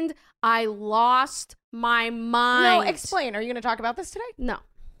happened, I lost my mind. No, explain. Are you going to talk about this today? No.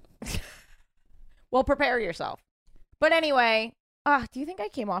 Well, prepare yourself. But anyway, do you think I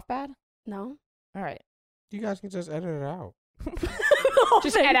came off bad? No. All right. You guys can just edit it out.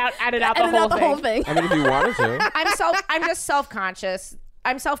 Just edit out the whole thing. I mean, if you wanted to. I'm just self-conscious.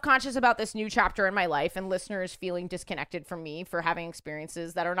 I'm self-conscious about this new chapter in my life and listeners feeling disconnected from me for having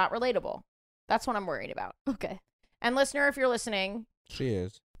experiences that are not relatable. That's what I'm worried about. Okay. And listener, if you're listening, She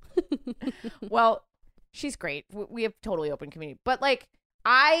is. well, she's great. We have totally open community. But like,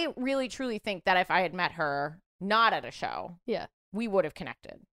 I really truly think that if I had met her not at a show, Yeah. we would have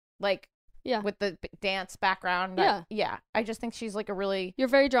connected. Like, Yeah. with the dance background. Yeah. I just think she's like a really, You're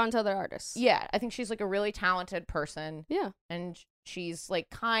very drawn to other artists. yeah, I think she's like a really talented person. Yeah. And she's like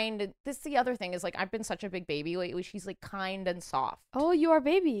kind. This is the other thing is like, I've been such a big baby lately. She's like kind and soft. Oh, you are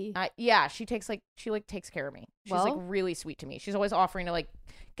baby. Yeah, she takes care of me. She's like Well- really sweet to me. She's always offering to like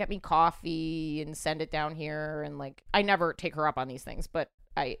get me coffee and send it down here. And like, I never take her up on these things, but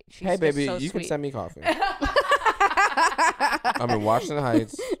she's Hey, just baby, so you can sweet. send me coffee. I'm in Washington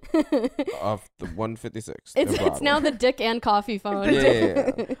Heights off the 156. It's now the dick and coffee phone.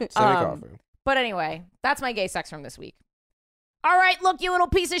 Yeah. Send me coffee. But anyway, that's my gay sex from this week. All right, look, you little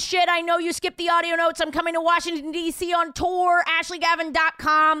piece of shit. I know you skipped the audio notes. I'm coming to Washington, D.C. on tour.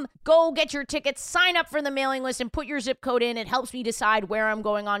 AshleyGavin.com. Go get your tickets, sign up for the mailing list, and put your zip code in. It helps me decide where I'm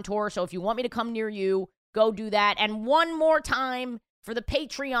going on tour. So if you want me to come near you, go do that. And one more time for the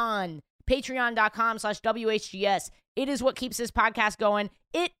Patreon, patreon.com/WHGS. It is what keeps this podcast going.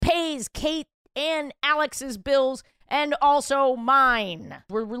 It pays Kate and Alex's bills and also mine.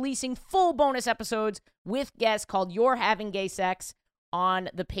 We're releasing full bonus episodes with guests called You're Having Gay Sex on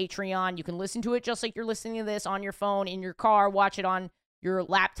the Patreon. You can listen to it just like you're listening to this on your phone, in your car, watch it on your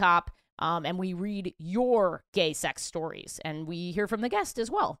laptop, and we read your gay sex stories, and we hear from the guest as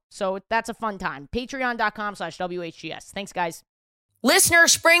well. So that's a fun time. Patreon.com/WHGS. Thanks, guys. Listener,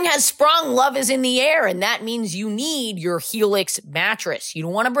 spring has sprung, love is in the air, and that means you need your Helix mattress. You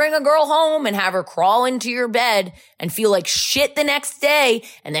don't want to bring a girl home and have her crawl into your bed and feel like shit the next day,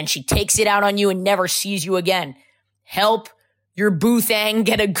 and then she takes it out on you and never sees you again. Help your boo thang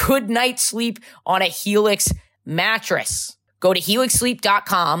get a good night's sleep on a Helix mattress. Go to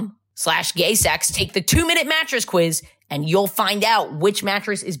helixsleep.com/gaysex, take the 2-minute mattress quiz, and you'll find out which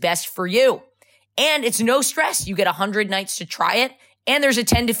mattress is best for you. And it's no stress. You get 100 nights to try it, and there's a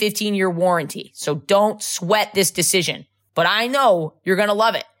 10 to 15-year warranty. So don't sweat this decision. But I know you're going to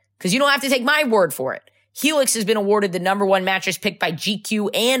love it because you don't have to take my word for it. Helix has been awarded the #1 mattress picked by GQ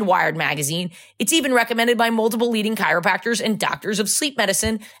and Wired Magazine. It's even recommended by multiple leading chiropractors and doctors of sleep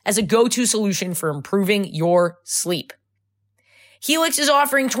medicine as a go-to solution for improving your sleep. Helix is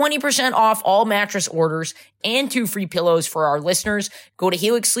offering 20% off all mattress orders and 2 free pillows for our listeners. Go to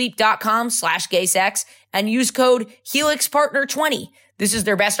helixsleep.com/gaysex and use code HelixPartner20. This is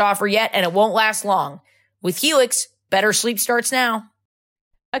their best offer yet, and it won't last long. With Helix, better sleep starts now.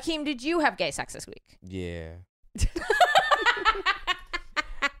 Akeem, did you have gay sex this week? Yeah.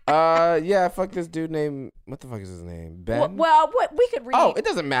 Yeah, fuck this dude named, what the fuck is his name? Ben? Well, we could read. Oh, it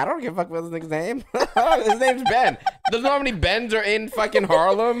doesn't matter. I don't give a fuck about this nigga's name. His name's Ben. There's not many Bens are in fucking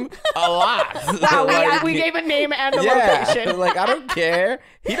Harlem. A lot. Wow, Like, we gave a name and a yeah, location. like, I don't care.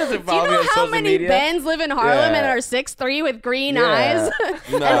 He doesn't Do follow you me know on how social many media. Bens live in Harlem Yeah. and are 6'3" with green Yeah. eyes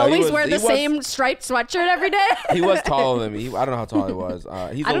No, and he always was- wear the he was- same striped sweatshirt every day? He was taller than me. I don't know how tall he was.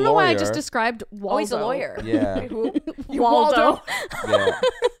 He's I don't a know lawyer. why I just described Waldo. Oh, he's a lawyer. Yeah. Waldo. Yeah.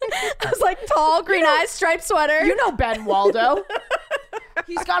 I was like tall, green eyes, striped sweater. You know Ben Waldo.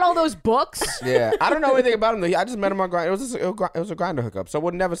 He's got all those books. Yeah, I don't know anything about him though. I just met him on Grindr. It was a Grindr hookup, so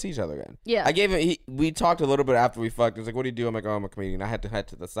we'll never see each other again. Yeah. I gave him. We talked a little bit after we fucked. He was like, "What do you do?" I'm like, "Oh, I'm a comedian." I had to head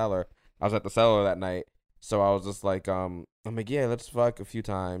to the cellar. I was at the cellar that night, so I was just like, I'm like, "Yeah, let's fuck a few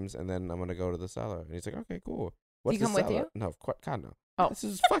times, and then I'm gonna go to the cellar." And he's like, "Okay, cool." What's he come the with cellar? you? No, God no. Oh. This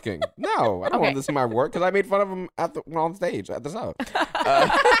is fucking no. I don't want Okay. him to see my work because I made fun of him on stage at the cellar.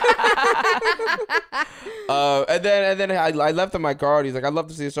 And then I left him my card. He's like, "I'd love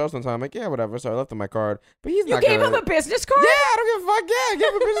to see a show sometime." I'm like, "Yeah, whatever." So I left him my card, but he's You not gave gonna. him a business card? Yeah, I don't give a fuck. Yeah, give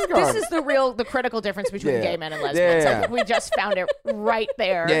him a business card. This is the critical difference between Yeah. gay men and lesbians. Yeah. We just found it right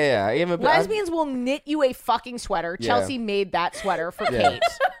there. yeah. I gave him a, Lesbians will knit you a fucking sweater. Yeah. Chelsea made that sweater for Yeah. Kate.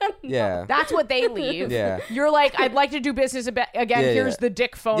 Yeah. That's what they leave. Yeah. You're like, "I'd like to do business again. Yeah, Here's yeah. the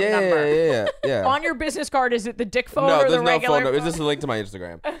dick phone Yeah, number." yeah. On your business card, is it the dick phone No, or the there's no regular phone number. It's just a link to my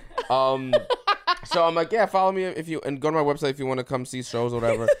Instagram. So I'm like, "Yeah, follow me if you and go to my website if you want to come see shows or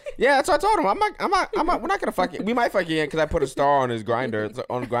whatever." Yeah, that's what I told him. I'm not. We're not gonna fuck you. We might fuck you because I put a star on his Grindr. So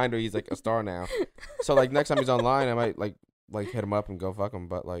on Grindr, he's like a star now. So like next time he's online, I might like hit him up and go fuck him.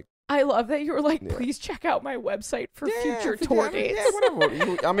 But like, I love that you were like, Yeah. "Please check out my website for yeah, future yeah, tour I mean, dates." Yeah,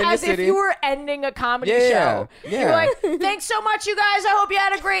 whatever. I'm in As the if city. you were ending a comedy Yeah, show. yeah. You're like, "Thanks so much, you guys. I hope you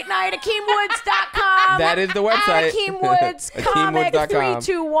had a great night." AkeemWoods.com. That is the website. At Akeem Woods, comic AkeemWoods.com.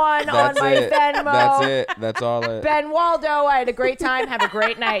 321 on That's my it. Venmo. That's it. That's all it. Ben Waldo, I had a great time. Have a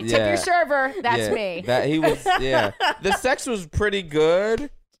great night. Tip Yeah. your server. That's Yeah, me. That he was. Yeah, the sex was pretty good,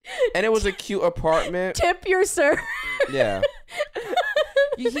 and it was a cute apartment. Tip your server. Yeah,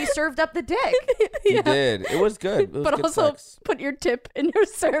 He served up the dick. he did. It was good. It was But good also sex. put your tip in your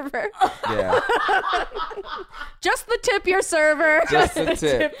server. Yeah, Just the tip your server. just a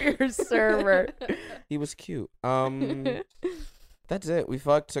tip. Tip your server. He was cute. That's it. We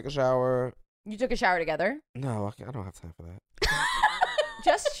fucked. Took a shower. You took a shower together? No, I don't have time for that.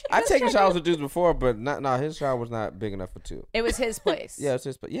 Just I've taken checking. showers with dudes before, but his shower was not big enough for two. It was his place. Yeah, it's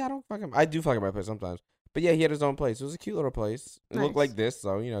just. But yeah, I don't fuck him. I do fuck at my place sometimes. But yeah, he had his own place. It was a cute little place. It looked Nice. like this,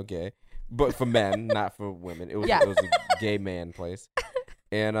 so gay. But for men, not for women. It was Yeah. it was a gay man place.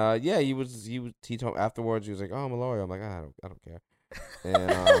 And yeah, he told afterwards he was like, "Oh, I'm a lawyer." I'm like, I don't care.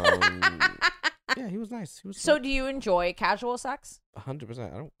 And Yeah, he was nice. He was So do you enjoy casual sex?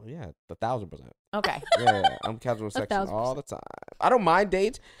 100%. I don't. Yeah, 1,000%. Okay. Yeah, I'm casual sex 1,000%. all the time. I don't mind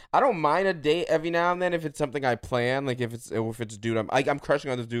dates. I don't mind a date every now and then if it's something I plan. Like if it's a dude, I'm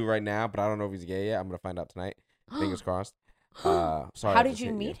crushing on this dude right now, but I don't know if he's gay yet. I'm gonna find out tonight. Fingers crossed. Sorry. How did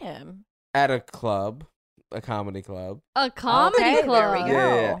you meet him? At a club, a comedy club. A comedy Okay, club. there we go.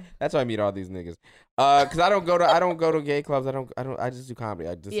 Yeah. That's why I meet all these niggas. Cause I don't go to gay clubs. I just do comedy.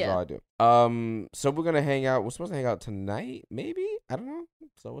 This is all I do. So we're gonna hang out. We're supposed to hang out tonight, maybe. I don't know.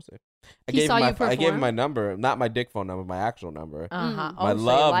 So we'll see. I gave him my number, not my dick phone number, my actual number. Uh-huh. My so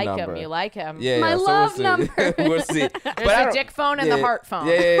love you like number. him. You like him. Yeah, My so love we'll see. number. We'll see. There's the dick phone and the heart phone.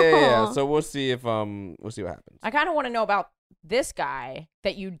 Yeah. Aw. So we'll see if we'll see what happens. I kind of want to know about this guy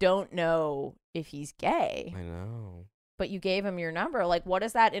that you don't know if he's gay, I know. but you gave him your number. Like, what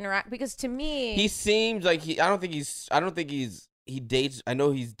does that interact? Because to me, He seems like he dates. I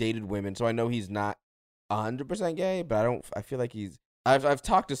know he's dated women, so I know he's not 100% gay. But I feel like he's. I've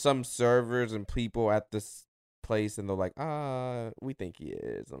talked to some servers and people at this place, and they're like, we think he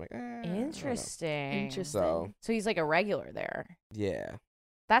is. I'm like, I don't know. interesting. So So he's like a regular there. yeah.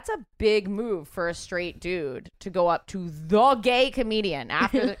 That's a big move for a straight dude to go up to the gay comedian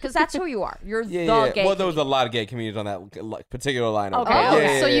after because that's who you are. You're Yeah, the yeah. gay. Well, there was a lot of gay comedians on that particular lineup. Okay. Oh,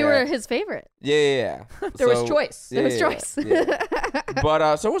 Yeah, so yeah, you yeah. were his favorite. Yeah. There was So- choice. There was Yeah, choice. yeah.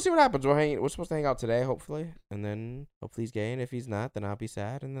 But so we'll see what happens. We're supposed to hang out today, hopefully, and then hopefully he's gay. And if he's not, then I'll be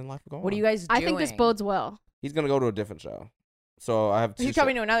sad, and then life will go on. What are you guys doing? I think this bodes well. He's gonna go to a different show. So I have. He's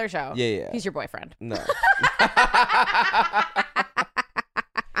coming to another show. Yeah. He's your boyfriend. No.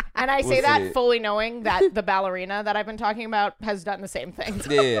 And I say We'll that see. fully knowing that the ballerina that I've been talking about has done the same thing.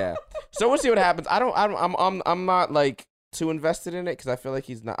 Yeah. So we'll see what happens. I'm not like too invested in it because I feel like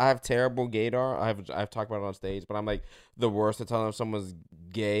he's not. I have terrible gaydar. I've talked about it on stage, but I'm like the worst at telling if someone's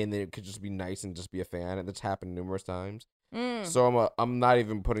gay and they could just be nice and just be a fan, and it's happened numerous times. So I'm not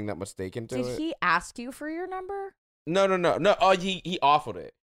even putting that much stake into it. Did he ask you for your number? No. Oh, he offered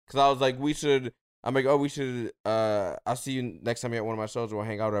it because I was like, we should. I'm like, we should. I'll see you next time you're at one of my shows. We'll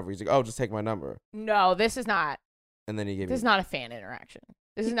hang out. Or whatever. He's like, oh, just take my number. No, this is not. And then he gave This is me. not a fan interaction.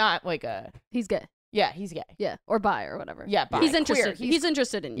 This is not like a. He's gay. Yeah, he's gay. Yeah, or bi or whatever. Yeah, bi. He's Queer. interested. He's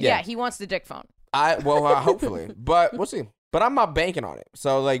interested in you. Yeah, he wants the dick phone. Hopefully, but we'll see. But I'm not banking on it.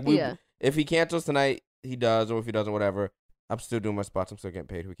 So like, Yeah. if he cancels tonight, he does, or if he doesn't, whatever. I'm still doing my spots. I'm still getting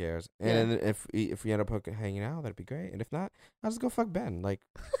paid. Who cares? And then if we end up hanging out, that'd be great. And if not, I'll just go fuck Ben. Like,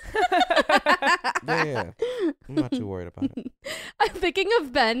 yeah. I'm not too worried about it. I'm thinking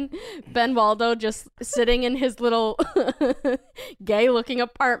of Ben Waldo just sitting in his little gay-looking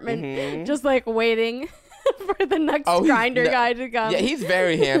apartment, Mhm. just like waiting for the next Oh, grinder guy to come. Yeah, he's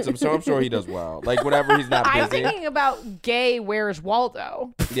very handsome, so I'm sure he does well. Like, whatever he's not I'm busy. thinking about gay Where's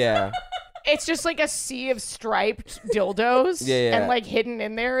Waldo. Yeah. It's just like a sea of striped dildos. Yeah. And like hidden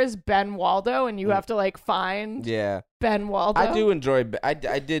in there is Ben Waldo, and you have to like find Yeah. Ben Waldo. I do enjoy. I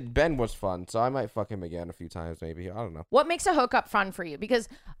did. Ben was fun, so I might fuck him again a few times, maybe. I don't know. What makes a hookup fun for you? Because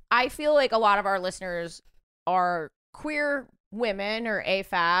I feel like a lot of our listeners are queer women or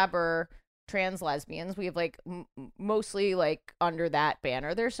AFAB or trans lesbians. We have like mostly like under that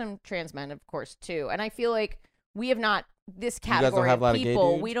banner. There's some trans men, of course, too. And I feel like we have not this guys don't category have a lot of of gay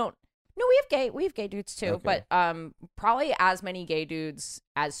people. dudes? We don't. No, we have gay dudes too, Okay. but probably as many gay dudes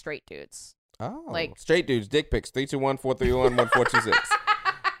as straight dudes. Oh, Like- straight dudes, dick pics, 321-431-1426.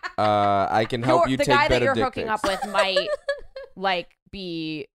 I can help you the take guy that better you're dick hooking pics. up with might like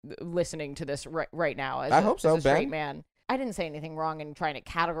be listening to this right now. As I hope so, as a straight Ben. man. I didn't say anything wrong in trying to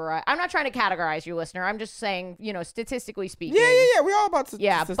categorize. I'm not trying to categorize you, listener. I'm just saying, statistically speaking. Yeah. We all about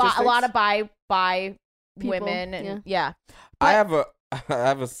Yeah, statistics. a lot of bi People, women and yeah. I have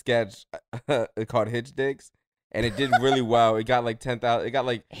a sketch called Hitch Dicks, and it did really well. It got like 10,000. It got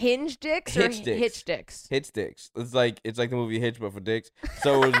like Hinge dicks or Hitch dicks. hitch dicks. Hitch Dicks. It's like the movie Hitch, but for dicks.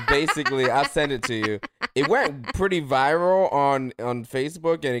 So it was basically, I'll send it to you. It went pretty viral on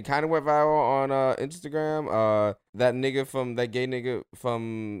Facebook, and it kind of went viral on Instagram. That gay nigga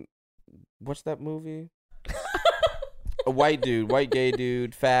from, what's that movie? A white gay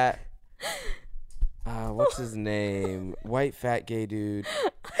dude, fat. What's his name? White fat gay dude.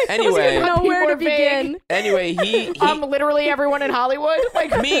 Anyway, know where to People are vague. begin. anyway, he Literally everyone in Hollywood.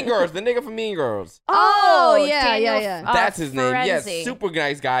 Like Mean Girls, the nigga from Mean Girls. Oh, yeah, Daniel, yeah. That's his name. Yes, Ferenzi. super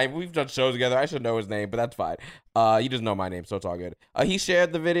nice guy. We've done shows together. I should know his name, but that's fine. He doesn't know my name, so it's all good. He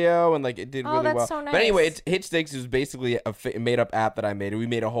shared the video and like it did really that's well. so But anyway, nice. Hitch Sticks is basically a made-up app that I made. We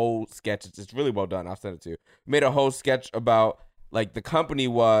made a whole sketch. It's really well done. I'll send it to you. We made a whole sketch about Like the company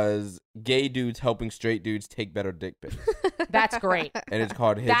was gay dudes helping straight dudes take better dick pics. That's great. And it's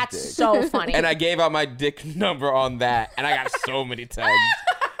called His That's Dick. so funny. And I gave out my dick number on that, and I got so many texts.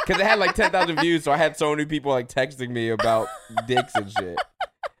 Because it had like 10,000 views, so I had so many people like texting me about dicks and shit.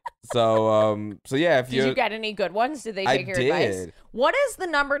 So yeah, if Did you get any good ones? Did they take your advice? What is the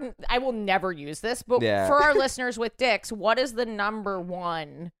number? I will never use this, but for our listeners with dicks, what is the number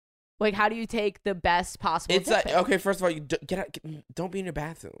one? Like, how do you take the best possible? It's like, okay, first of all, you don't be in your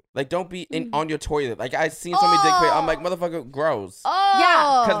bathroom. Like, don't be on your toilet. Like, I've seen so many dick pics. I'm like, motherfucker, gross. Oh,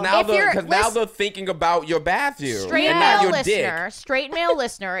 yeah. Because now they're thinking about your bathroom straight and male not your listener, dick. Straight male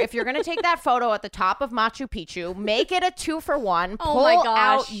listener, if you're gonna take that photo at the top of Machu Picchu, make it a 2-for-1. Oh Pull my gosh.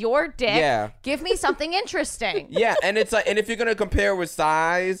 out your dick. Yeah. Give me something interesting. Yeah, and it's like, and if you're gonna compare with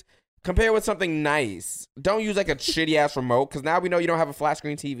size, compare with something nice. Don't use like a shitty ass remote, because now we know you don't have a flat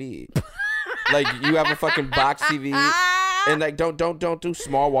screen TV. Like you have a fucking box TV, and like don't do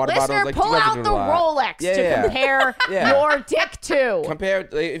small water bottles. Like pull you have out to the do a lot. Rolex to compare your dick to. Compare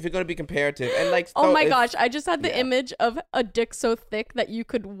if you're gonna be comparative, and like oh my gosh, I just had the image of a dick so thick that you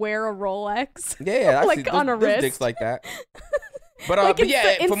could wear a Rolex. Yeah, like on a wrist. Dicks like that. But like but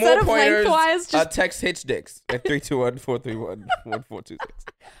yeah, for more pointers, just... text Hitch Dicks at 321-431-1426.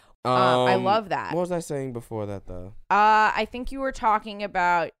 I love that. What was I saying before that though? I think you were talking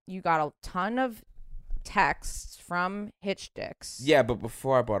about you got a ton of texts from Hitch Dicks. Yeah, but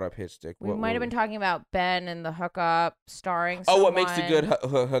before I brought up Hitch Dick, we might have been talking about Ben and the hookup starring. Oh, someone. what makes a good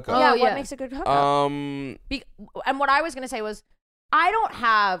hookup? Yeah, what makes a good hookup? And what I was gonna say was, I don't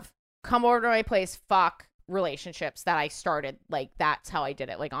have come over to my place fuck relationships that I started. Like that's how I did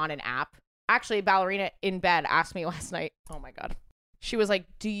it, like on an app. Actually, Ballerina in bed asked me last night. Oh my god. She was like,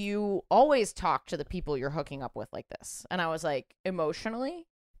 do you always talk to the people you're hooking up with like this? And I was like, emotionally?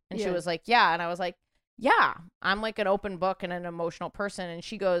 And she was like, yeah. And I was like, yeah, I'm like an open book and an emotional person. And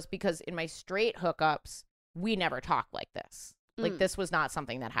she goes, because in my straight hookups, we never talk like this. Like this was not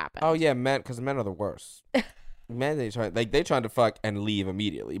something that happened. Oh yeah, because men are the worst. Men, they trying to fuck and leave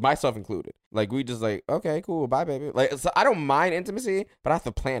immediately, myself included. Like we just like, okay, cool, bye, baby. Like, so I don't mind intimacy, but I have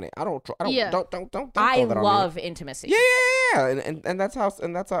to plan it. I don't. I love intimacy. Yeah. And that's how.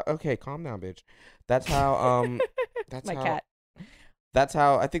 Okay, calm down, bitch. That's how. That's my how, cat. That's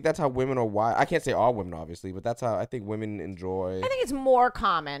how. I think that's how women are wired. I can't say all women, obviously, but that's how I think women enjoy. I think it's more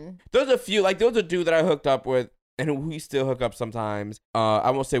common. There's a few. Like there was a dude that I hooked up with. And we still hook up sometimes. I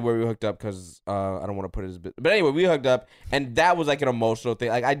won't say where we hooked up because I don't want to put it as bit. But anyway, we hooked up, and that was like an emotional thing.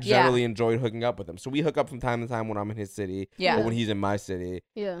 Like I generally enjoyed hooking up with him. So we hook up from time to time when I'm in his city, or when he's in my city.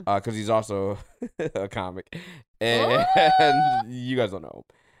 Yeah. Because he's also a comic, and you guys don't know him.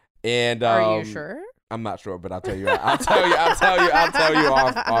 And are you sure? I'm not sure, but I'll tell you. I'll tell you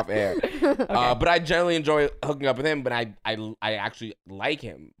off air. Okay. But I generally enjoy hooking up with him. But I actually like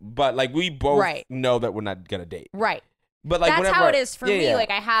him. But like we both know that we're not gonna date. Right. But like that's how it is for me. Like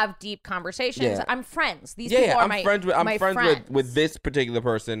I have deep conversations. Yeah. I'm friends. These people are my friends. I'm friends with this particular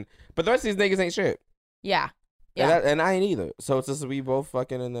person. But the rest of these niggas ain't shit. Yeah. Yeah. And I ain't either. So it's just we both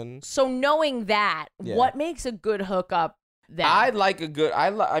fucking and then. So knowing that, what makes a good hookup? I like a good.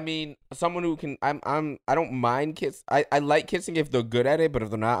 I mean, someone who can. I don't mind kiss. I like kissing if they're good at it, but if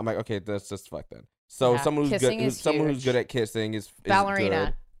they're not, I'm like, okay, let's just fuck then. So someone who's good. Someone who's good at kissing is Ballerina.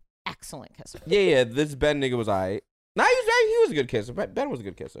 Good. Excellent kisser. Yeah. This Ben nigga was alright. Nah, he was a good kisser. Ben was a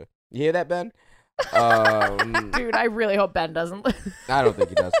good kisser. You hear that, Ben? Dude, I really hope Ben doesn't. I don't think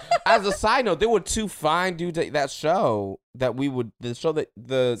he does. As a side note, there were two fine dudes at that show that we would. The show that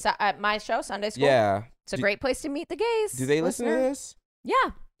at my show, Sunday School. Yeah. It's a great place to meet the gays. Do they listen to this?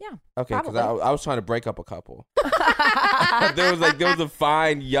 Yeah. Okay, because I was trying to break up a couple. there was a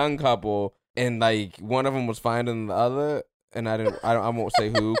fine young couple, and like one of them was finer than the other, and I won't say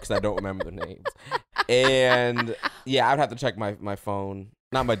who because I don't remember the names. And yeah, I'd have to check my phone,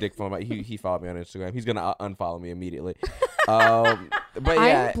 not my dick phone. But he followed me on Instagram. He's gonna unfollow me immediately. But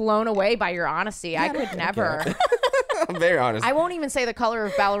yeah, I'm blown away by your honesty. I could never. I'm very honest. I won't even say the color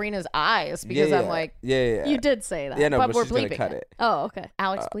of Ballerina's eyes because I'm like, You did say that. Yeah, no, but we're she's gonna bleeping cut it. Oh, okay.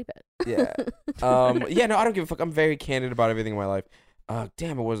 Alex, bleep it. Yeah. Yeah, no, I don't give a fuck. I'm very candid about everything in my life.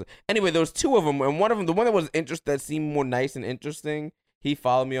 Damn, it was. Anyway, there was two of them, and one of them, the one that was that seemed more nice and interesting, he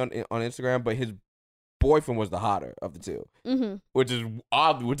followed me on Instagram, but his boyfriend was the hotter of the two, which is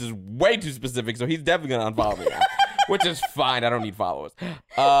odd, which is way too specific. So he's definitely gonna unfollow me now, which is fine. I don't need followers.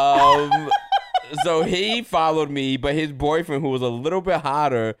 So he followed me, but his boyfriend, who was a little bit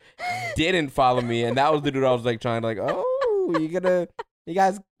hotter, didn't follow me, and that was the dude I was like trying to like, oh, you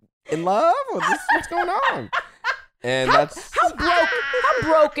guys in love or what's going on? And how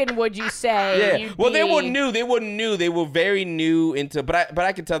broken would you say? Yeah. Well, they were new. They weren't new. They were very new into. But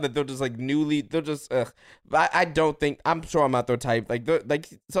I can tell that they're just like newly. They're just. I don't think. I'm sure I'm not their type. Like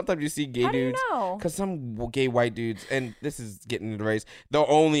sometimes you see gay dudes. Because some gay white dudes, and this is getting into race. They're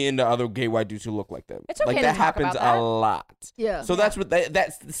only into other gay white dudes who look like them. It's okay like to that talk happens about that. a lot. Yeah. So that's what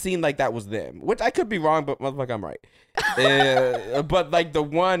that seemed like that was them. Which I could be wrong, but motherfucker, I'm right. But like the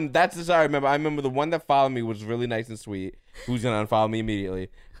one that's just I remember. I remember the one that followed me was really nice and sweet. Who's gonna unfollow me immediately?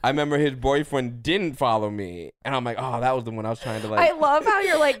 I remember his boyfriend didn't follow me, and I'm like, oh, that was the one I was trying to like. I love how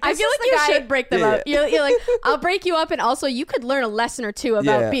you're like. I feel like you should break them up. You're like, I'll break you up, and also you could learn a lesson or two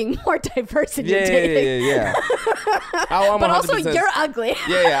about being more diverse in your dating. Yeah. But also, you're ugly.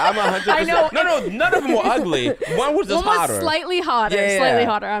 Yeah, I'm 100%. I know. No, none of them were ugly. One was just hotter. One was slightly hotter. Yeah. Slightly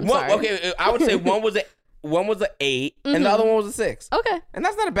hotter. I'm sorry. Okay, I would say one was an 8, and the other one was a 6. Okay. And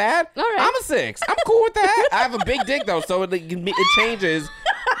that's not a bad. All right. I'm a 6. I'm cool with that. I have a big dick though, so it changes.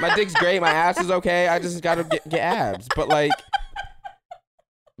 My dick's great. My ass is okay. I just gotta get abs.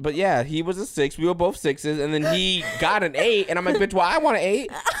 But yeah, he was a 6. We were both 6s, and then he got an 8, and I'm like, bitch, well, I want an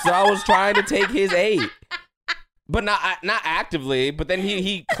 8. So I was trying to take his 8. But not actively. But then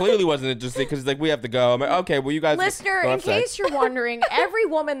he clearly wasn't interested because he's like, we have to go. I'm like, okay, well, you guys. Listener, in case you're wondering, every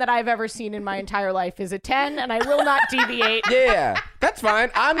woman that I've ever seen in my entire life is a 10, and I will not deviate. Yeah, that's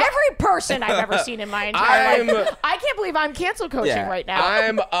fine. Every person I've ever seen in my entire life. I can't believe I'm cancel coaching right now.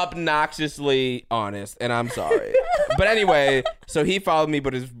 I'm obnoxiously honest, and I'm sorry. But anyway, so he followed me,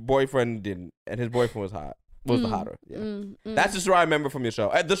 but his boyfriend didn't, and his boyfriend was hot. Was the hotter? Yeah. That's just what I remember from your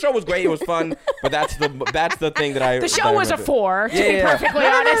show. The show was great. It was fun, but that's the thing that I. The show was a 4. To be perfectly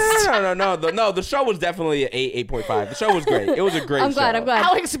honest. No. The show was definitely an 8.5. The show was great. It was a great. I'm glad.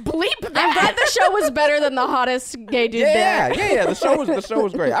 Alex, bleep that. I'm glad the show was better than the hottest gay dude there. Yeah. The show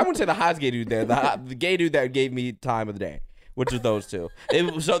was great. I wouldn't say the hottest gay dude there. The gay dude that gave me time of the day. Which is those two.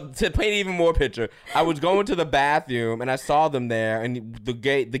 So to paint even more picture, I was going to the bathroom and I saw them there, and the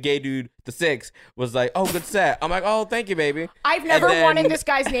gay dude, the 6, was like, "Oh, good set." I'm like, "Oh, thank you, baby." I've never wanted this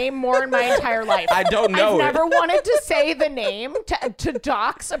guy's name more in my entire life. I don't know. I've never wanted to say the name to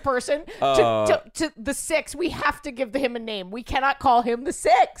dox a person. To the 6, we have to give him a name. We cannot call him the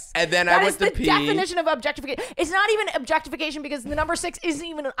 6. And then that I went to pee. That is the definition of objectification. It's not even objectification because the number 6 isn't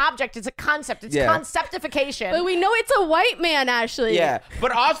even an object. It's a concept. It's conceptification. But we know it's a white man, Ashley. Yeah,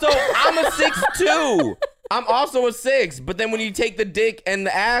 but also I'm a 6 too. I'm also a 6, but then when you take the dick and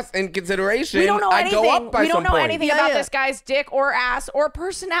the ass in consideration, we don't know I anything. go up by we don't some know point. anything about this guy's dick or ass or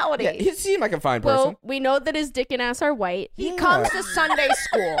personality. Yeah, he seemed like a fine person. Well, we know that his dick and ass are white. He comes to Sunday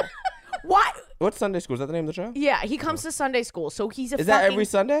school. What? What's Sunday school? Is that the name of the show? Yeah, he comes to Sunday school, so he's a. Is that every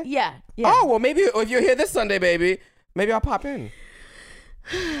Sunday? Yeah. Oh well, maybe if you're here this Sunday, baby, maybe I'll pop in.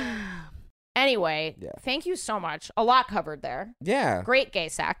 Anyway, thank you so much. A lot covered there. Yeah. Great gay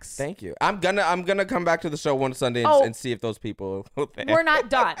sex. Thank you. I'm gonna come back to the show one Sunday and see if those people are there. We're not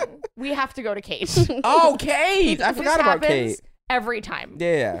done. We have to go to Kate. Oh, Kate! I forgot about Kate. Every time.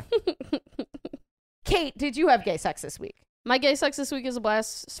 Yeah. Kate, did you have gay sex this week? My gay sex this week is a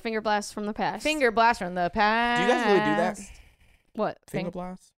finger blast from the past. Finger blast from the past. Do you guys really do that? What? Finger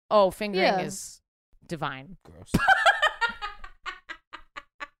blast? Oh, fingering is divine. Gross.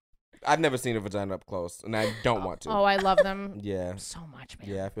 I've never seen a vagina up close, and I don't want to. Oh, I love them. Yeah. So much, man.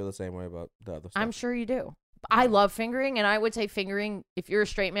 Yeah, I feel the same way about the other stuff. I'm sure you do. I love fingering, and I would say fingering, if you're a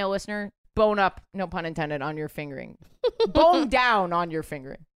straight male listener, bone up, no pun intended, on your fingering. Bone down on your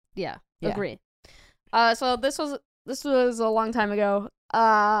fingering. Yeah. Agree. So this was a long time ago.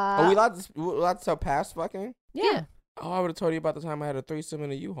 Are we allowed to tell past fucking? Yeah. Oh, I would have told you about the time I had a threesome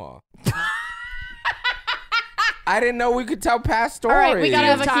in a U-Haul. I didn't know we could tell past stories. All right, we gotta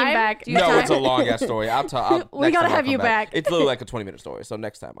have Akeem back. No, it's a long ass story. We gotta have you back. It's literally like a 20-minute story, so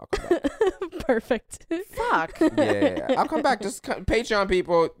next time I'll come back. Perfect. Fuck. Yeah. I'll come back. Just Patreon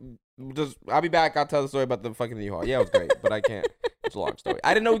people. I'll be back. I'll tell the story about the fucking U-Haul. Yeah, it was great, but I can't. It's a long story.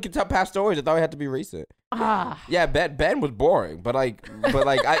 I didn't know we could tell past stories. I thought it had to be recent. Yeah, Ben was boring, but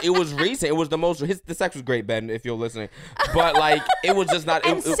it was recent. It was the most. The sex was great, Ben, if you're listening. But it was just not.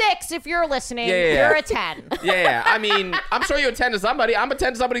 And 6, if you're listening, you're a 10. Yeah, I mean, I'm sure you attend to somebody. I'm a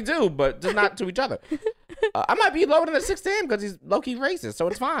 10 to somebody too, but just not to each other. I might be lower than a 6 to him because he's low-key racist, so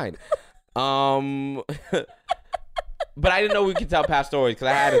it's fine. But I didn't know we could tell past stories because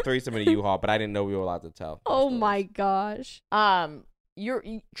I had a threesome in a U-Haul, but I didn't know we were allowed to tell. Oh my gosh. You're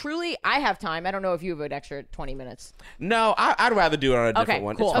truly. I have time. I don't know if you have an extra 20 minutes. No, I'd rather do it on a different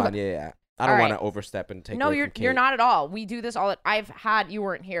one. Cool. It's fine. Yeah. I don't want to overstep and take. No, away from you're not at all. We do this all. You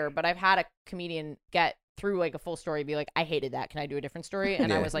weren't here, but I've had a comedian get through like a full story, be like, I hated that. Can I do a different story?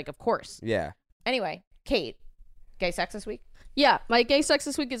 And I was like, of course. Yeah. Anyway, Kate, Gay sex this week? Yeah, my gay sex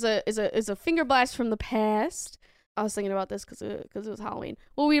this week is a finger blast from the past. I was thinking about this because it was Halloween.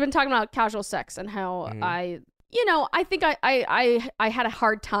 Well, we've been talking about casual sex and how I think I had a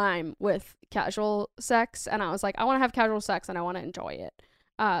hard time with casual sex, and I was like, I want to have casual sex and I want to enjoy it.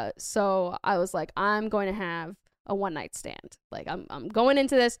 So I was like, I'm going to have a one night stand. Like I'm going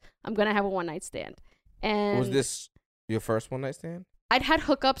into this, I'm going to have a one night stand. And was this your first one night stand? I'd had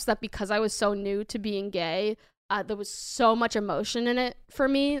hookups that because I was so new to being gay, there was so much emotion in it for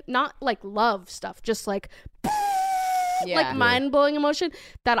me. Not like love stuff, just like like mind-blowing emotion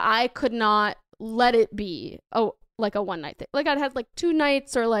that I could not let it be like a one night thing. Like I'd had like 2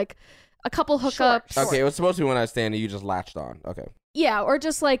 nights or like a couple hookups. Okay, it was supposed to be one night stand and you just latched on. Okay. Yeah, or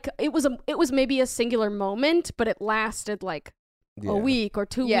just like it was maybe a singular moment, but it lasted like a week or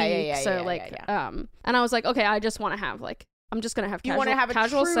 2 weeks or and I was like, okay, I just want to have like I'm just gonna have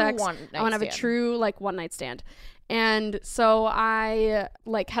casual sex. I want to have a true like one night stand. And so I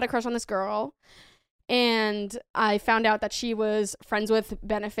like had a crush on this girl, and I found out that she was friends with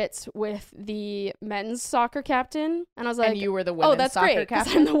benefits with the men's soccer captain, and I was like, and you were the women's soccer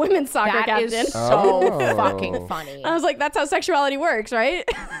captain. I'm the women's soccer captain. That is so fucking funny. I was like, that's how sexuality works, right?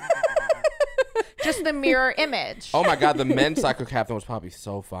 Just the mirror image. Oh my god, the men's soccer captain was probably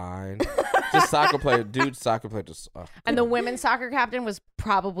so fine. Just soccer player, dude, soccer player, just. And the women's soccer captain was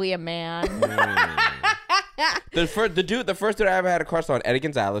probably a man. The first dude I ever had a crush on, Eddie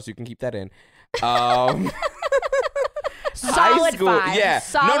Gonzalez. You can keep that in. High Solid school, 5. yeah.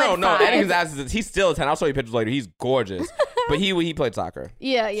 Solid No. 5. Eddie Gonzalez, he's still a 10. I'll show you pictures later. He's gorgeous, but he played soccer.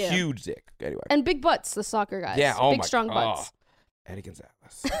 Yeah. Huge dick. Anyway. And big butts, the soccer guys. Yeah. Oh big my strong God. butts. Eddie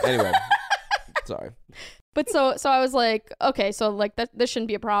Gonzalez. Anyway. Sorry. But so I was like, okay, so like this shouldn't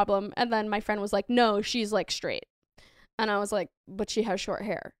be a problem. And then my friend was like, no, she's like straight. And I was like, but she has short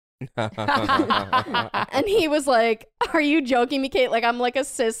hair. And he was like, are you joking me, Kate? Like, I'm like a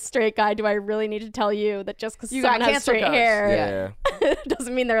cis straight guy. Do I really need to tell you that just because someone has straight hair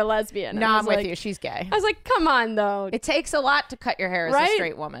doesn't mean they're a lesbian? No, I'm with like, you. She's gay. I was like, come on, though. It takes a lot to cut your hair as a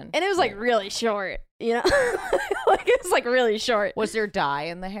straight woman. And it was like really short, you know? Like, it was like really short. Was there dye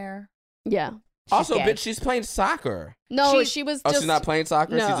in the hair? Yeah. Also, gay. bitch, she's playing soccer. No, she was just... Oh, she's not playing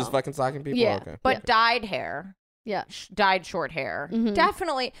soccer? No. She's just fucking socking people? Yeah. Okay. But dyed hair. Yeah. Dyed short hair. Mhm.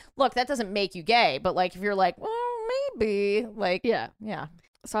 Definitely. Look, that doesn't make you gay, but like if you're like, well, maybe. Like, Yeah. yeah.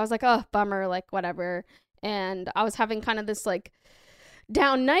 So I was like, oh, bummer, like whatever. And I was having kind of this like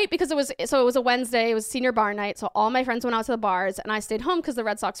down night because it was a Wednesday, it was senior bar night, so all my friends went out to the bars and I stayed home because the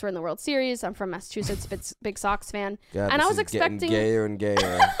Red Sox were in the World Series. I'm from Massachusetts, big Sox fan. God, and I was getting expecting gayer and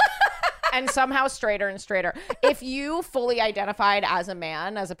gayer. And somehow straighter and straighter. If you fully identified as a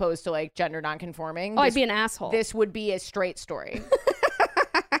man as opposed to like gender nonconforming, I'd be an asshole. This would be a straight story.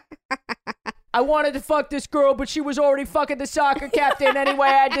 I wanted to fuck this girl, but she was already fucking the soccer captain anyway.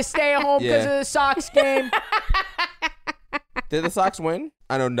 I had to stay at home because of the Sox game. Did the Sox win?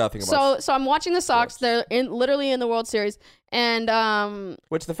 I know nothing about So I'm watching the Sox. They're literally in the World Series, and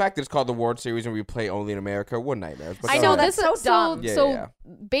which the fact that it's called the World Series and we play only in America, what nightmares. But I go know, ahead. that's so dumb. Yeah.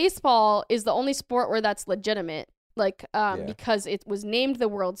 baseball is the only sport where that's legitimate. Like, because it was named the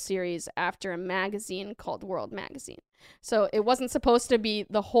World Series after a magazine called World Magazine. So it wasn't supposed to be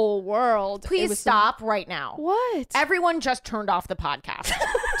the whole world. Please stop right now. What? Everyone just turned off the podcast.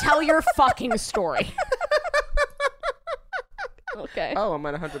 Tell your fucking story. Okay. Oh, I'm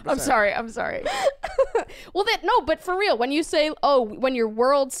at 100%. I'm sorry. Well, but for real, when you say, when you're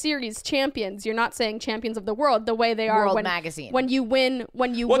World Series champions, you're not saying champions of the world the way they are World Magazine. When you win,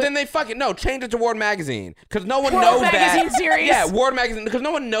 then they fucking change it to World Magazine because no one World knows Magazine that. Series. Yeah, World Magazine because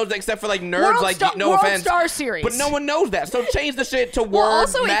no one knows that except for like nerds. No World offense, Star Series. but no one knows that. So change the shit to Well, World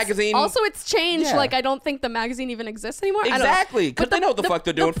also Magazine. It's changed. Yeah. Like, I don't think the magazine even exists anymore. Exactly, because they know what the fuck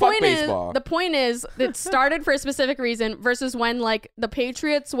they're doing. Fuck baseball. The point is, it started for a specific reason versus when like the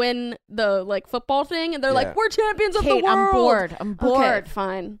Patriots win the like football thing and they're like, we're champions of the world. I'm bored. Okay,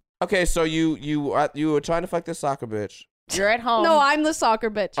 fine. Okay, so you were trying to fuck this soccer bitch. You're at home. No, I'm the soccer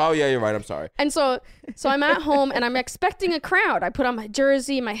bitch. Oh yeah, you're right. I'm sorry. And so I'm at home and I'm expecting a crowd. I put on my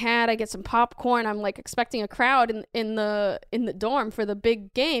jersey, my hat, I get some popcorn. I'm like expecting a crowd in the dorm for the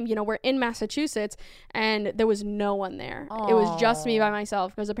big game. You know, we're in Massachusetts and there was no one there. Aww. It was just me by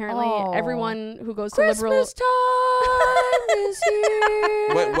myself because apparently everyone who goes to Christmas liberal time is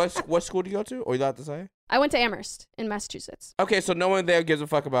here. What school do you go to? Or you allowed to say? I went to Amherst in Massachusetts. Okay, so no one there gives a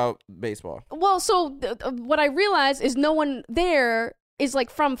fuck about baseball. Well, so what I realized is no one there is like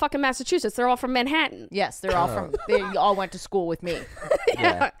from fucking Massachusetts. They're all from Manhattan. Yes, they're all they all went to school with me.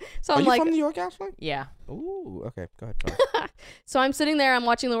 Yeah. So Are I'm you like, from New York, Ashley? Yeah. Ooh, okay. Go ahead. so I'm sitting there, I'm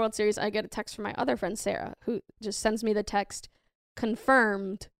watching the World Series. I get a text from my other friend, Sarah, who just sends me the text,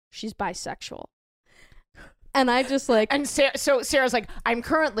 confirmed she's bisexual. And I just like... And so Sarah's like, I'm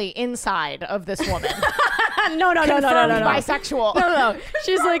currently inside of this woman. No. Bisexual. No.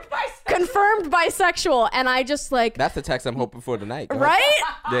 She's like, confirmed bisexual. And I just like... That's the text I'm hoping for tonight. Go right?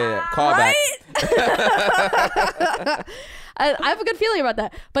 ahead. Yeah. Call back. I have a good feeling about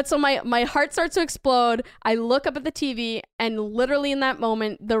that. But so my heart starts to explode. I look up at the TV, and literally in that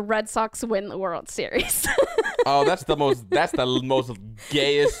moment, the Red Sox win the World Series. Oh, that's the most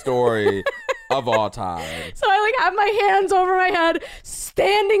gayest story of all time. So I like have my hands over my head,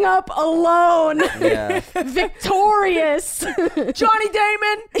 standing up alone, Yeah. victorious. Johnny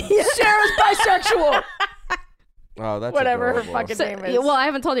Damon, Sarah's bisexual. Oh, that's Whatever her adorable. fucking name is. Well, I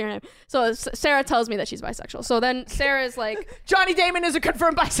haven't told you her name. So Sarah tells me that she's bisexual. So then Sarah's like, Johnny Damon is a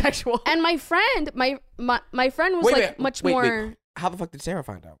confirmed bisexual. and my friend, my friend was Wait. more How the fuck did Sarah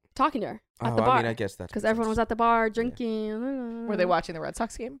find out? talking to her at Oh, the bar. I mean, I guess that's because everyone was at the bar drinking. Were they watching the Red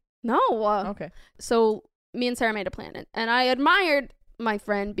Sox game? No. Okay. So me and Sarah made a plan, and I admired my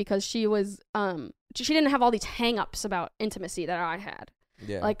friend because she was she didn't have all these hang-ups about intimacy that I had.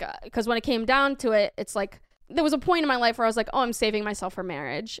 Yeah. Like, because when it came down to it, it's like there was a point in my life where I was like, oh, I'm saving myself for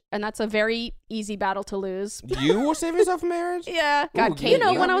marriage, and that's a very easy battle to lose. You were saving yourself for marriage? Yeah. God, Ooh, Kate, you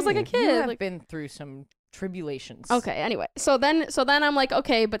know, got when I was me. like a You kid. have Like, been through some tribulations. okay, anyway. So then I'm like,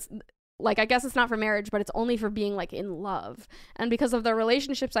 okay, but like, I guess it's not for marriage, but it's only for being like in love. And because of the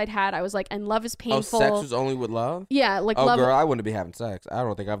relationships I'd had, I was like, and love is painful. Oh, sex was only with love? Yeah, like Oh, love. girl, I wouldn't be having sex. I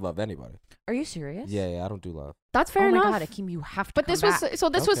don't think I've loved anybody. Are you serious? Yeah, I don't do love. That's fair Oh my enough. God, Akeem, you have to But come this was back. so.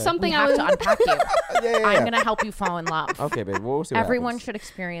 This was Okay. something We I have was. to unpack you. Yeah. I'm going to help you fall in love. Okay, baby. We'll see what Everyone happens. should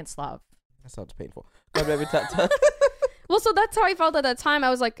experience love. That sounds painful. Go, baby. Well, so that's how I felt at that time. I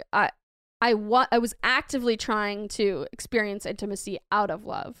was like, I was actively trying to experience intimacy out of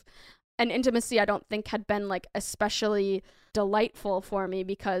love, and intimacy I don't think had been like especially delightful for me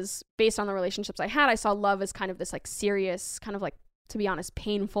because based on the relationships I had, I saw love as kind of this like serious, kind of like, to be honest,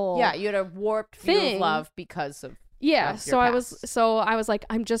 painful. Yeah, you had a warped view Thing. of love because of Yeah, of so your I was past. like,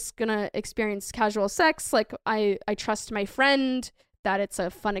 I'm just gonna experience casual sex. Like I trust my friend that it's a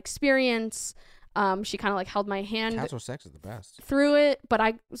fun experience. She kind of like held my hand Casual sex is the best. through it, but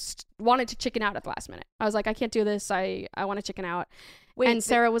I wanted to chicken out at the last minute. I was like, I can't do this. I want to chicken out. Wait, and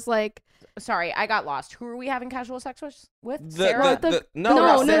Sarah was like, sorry, I got lost. Who are we having casual sex with? The, Sarah? no, No,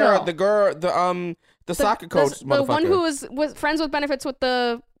 not no, Sarah. no. The girl, the soccer coach, the one motherfucker. who was friends with benefits with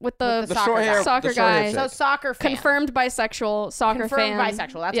the the the soccer short hair, guy. soccer the short hair guy. chick. So soccer fan. confirmed bisexual soccer Confirmed fan.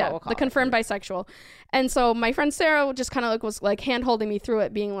 bisexual, that's yeah, what we'll call the it. confirmed bisexual. And so my friend Sarah just kind of like was like hand holding me through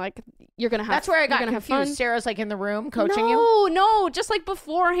it, being like, "You're gonna have." That's where I you're got gonna have confused. fun. Sarah's like in the room coaching you. No, just like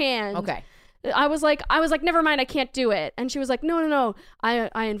beforehand. Okay. I was like, never mind, I can't do it. And she was like, no.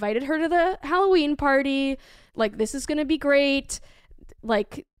 I invited her to the Halloween party. Like, this is gonna be great.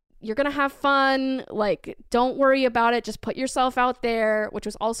 Like, you're gonna have fun. Like, don't worry about it. Just put yourself out there, which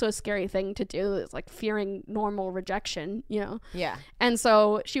was also a scary thing to do. It's like fearing normal rejection, you know? Yeah. And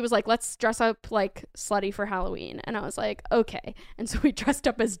so she was like, let's dress up like slutty for Halloween. And I was like, okay. And so we dressed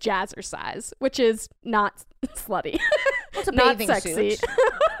up as Jazzercise, which is not slutty. It's a not bathing sexy. suit.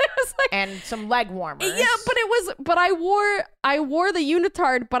 It was like, And some leg warmers. yeah, but I wore the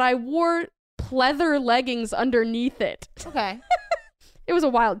unitard, but I wore pleather leggings underneath it. Okay. It was a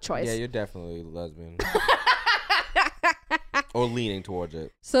wild choice. Yeah, you're definitely lesbian. Or leaning towards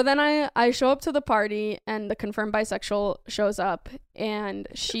it. So then I show up to the party, and the confirmed bisexual shows up, and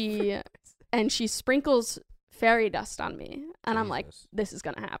she sprinkles fairy dust on me, and I'm like, Jesus. this is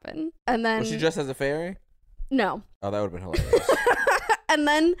gonna happen. And then Was she dressed as a fairy? no, Oh, that would have been hilarious. and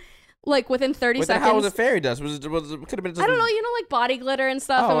then like within 30 Wait, then seconds. how was it fairy dust? Was it could have been just I don't know, like body glitter and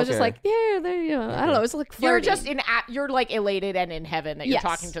stuff. Oh, It was just okay. like, yeah, there you go. I don't know. It was like You're flirty. just you're like elated and in heaven that you're Yes.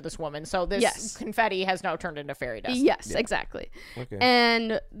 talking to this woman. So this Yes. confetti has now turned into fairy dust. Yes, exactly. Okay.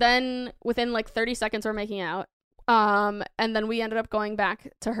 And then within like 30 seconds we're making out. And then we ended up going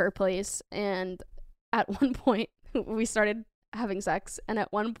back to her place, and at one point we started having sex, and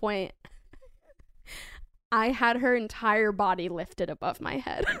at one point I had her entire body lifted above my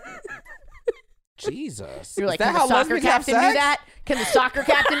head. Jesus. You're Is like, that can the how soccer lesbians have captain do sex? that? Can the soccer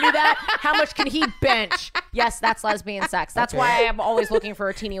captain do that? How much can he bench? Yes, that's lesbian sex. That's why I am always looking for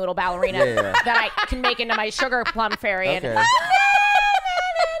a teeny little ballerina Yeah. that I can make into my sugar plum fairy. Okay. And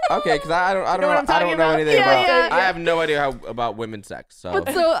Okay, because I don't know what I'm know talking about? anything Yeah, about. yeah, I have no idea about women's sex. So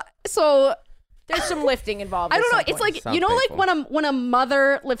But so There's some lifting involved. I don't know. at some It's point. like, Sounds you know, painful. like when a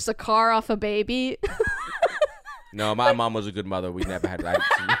mother lifts a car off a baby. No, my mom was a good mother. We never had.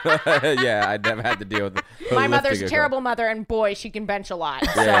 I never had to deal with. My mother's lifting a a terrible mother, and boy, she can bench a lot.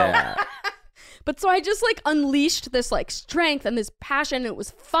 So. Yeah. But so I just like unleashed this like strength and this passion. It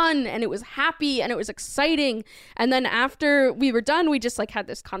was fun and it was happy and it was exciting. And then after we were done, we just like had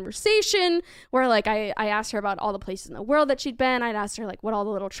this conversation where like I asked her about all the places in the world that she'd been. I'd asked her like what all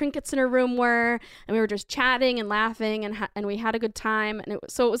the little trinkets in her room were, and we were just chatting and laughing and we had a good time. And it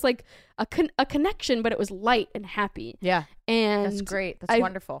was like a connection, but it was light and happy. Yeah, And that's great. That's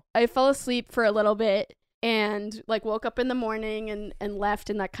wonderful. I fell asleep for a little bit and like woke up in the morning and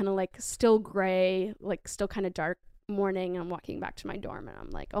left in that kind of like still gray, like still kind of dark morning. I'm walking back to my dorm and I'm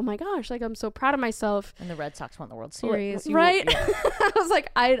like, oh my gosh, like I'm so proud of myself. And the Red Sox won the World Series. Right? I was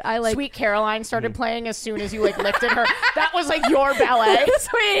like, I like Sweet Caroline started playing as soon as you like lifted her. That was like your ballet.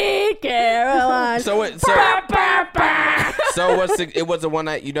 Sweet Caroline. So what's it was the one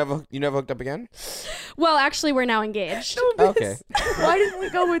night you never hooked up again? Well, actually, we're now engaged. Okay. Why didn't we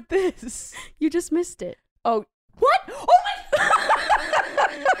go with this? You just missed it. Oh, what? Oh my!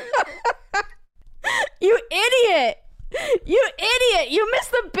 You idiot! You idiot! You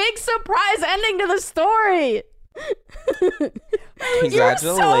missed the big surprise ending to the story.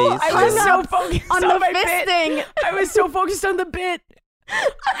 Congratulations. I was so focused on on the my fisting. bit. I was so focused on the bit.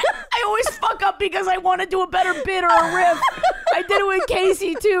 I always fuck up because I want to do a better bit or a riff. I did it with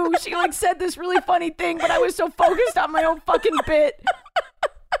Casey too. She like said this really funny thing, but I was so focused on my own fucking bit.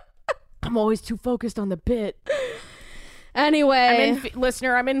 I'm always too focused on the bit. Anyway.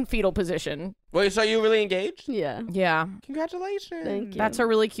 Listener, I'm in fetal position. Wait, so you really engaged? Yeah. Yeah. Congratulations. Thank you. That's a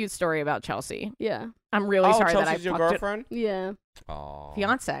really cute story about Chelsea. Yeah. I'm really sorry that I Chelsea's your fucked girlfriend? Yeah. Oh.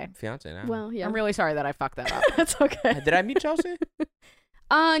 Fiance. Fiance now. Well, yeah. I'm really sorry that I fucked that up. That's okay. Did I meet Chelsea?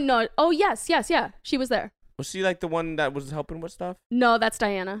 No. Oh, yes. Yeah. She was there. Was she like the one that was helping with stuff? No, that's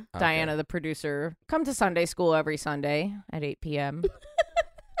Diana. Okay. Diana, the producer, come to Sunday school every Sunday at 8 p.m.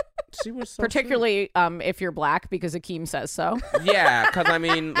 She was so Particularly if you're black, because Akeem says so. sweet. Yeah, because I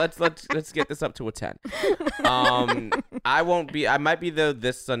mean, let's get this up to a 10. I won't be. I might be there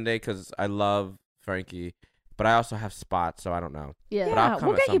this Sunday because I love Frankie, but I also have spots, so I don't know. Yeah. But I'll Yeah, come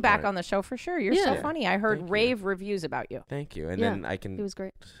we'll at get some you back point. on the show for sure. You're so Yeah. funny. I heard Thank you. rave reviews about you. Thank you, and Yeah, then I can It was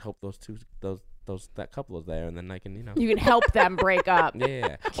great. hope that couple is there, and then I can You can help them break up.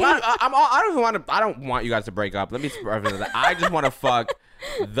 Yeah. Well, I don't even want to. I don't want you guys to break up. Let me preface that. I just want to fuck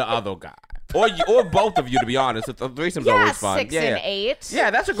the other guy, or both of you. To be honest, the threesome's always fun. 6 yeah, and yeah. 8.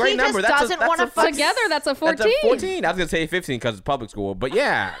 Yeah, that's a great He number. just That's doesn't a, want to that's a, fuck Together, that's a 14. That's a 14. I was gonna say 15 because it's public school, but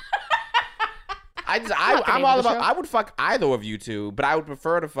yeah. I'm all about. I would fuck either of you two, but I would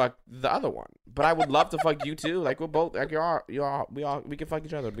prefer to fuck the other one. But I would love to fuck you too. Like we're both. Like we can fuck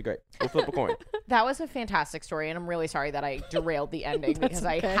each other. It'd be great. We'll flip a coin. That was a fantastic story, and I'm really sorry that I derailed the ending because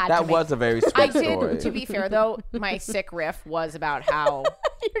I had That to make... was a very sweet I did. story. To be fair, though, my sick riff was about how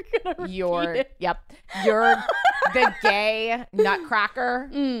you're the gay nutcracker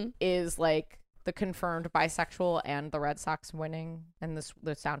is like the confirmed bisexual, and the Red Sox winning, and the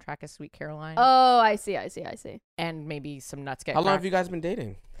soundtrack is Sweet Caroline, Oh, I see. and maybe some nuts get How long have cracked. you guys been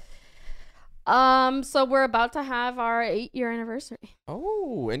dating? So we're about to have our 8-year anniversary.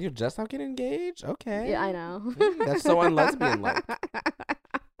 Oh, and you're just now getting engaged? Okay. Yeah, I know. That's so unlesbian like.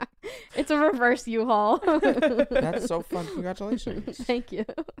 It's a reverse U-Haul. That's so fun. Congratulations. Thank you.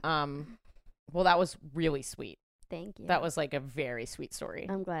 Well, that was really sweet. Thank you. That was like a very sweet story.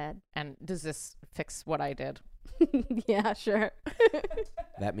 I'm glad. And does this fix what I did? Yeah, sure.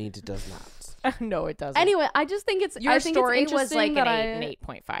 That means it does not. No, it doesn't. Anyway, I just think it's Your I think story it's was like interesting an that 8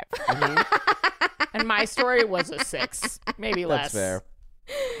 and 8.5. And my story was a 6, maybe less. That's fair.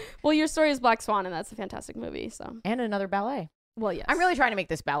 Well, your story is Black Swan, and that's a fantastic movie. So, And another ballet. well, yes. I'm really trying to make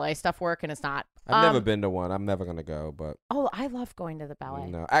this ballet stuff work, and it's not. I've never been to one. I'm never gonna go, but Oh, I love going to the ballet.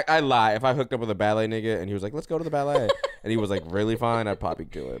 no. I lie. If I hooked up with a ballet nigga and he was like, "Let's go to the ballet," and he was like really fine, I'd probably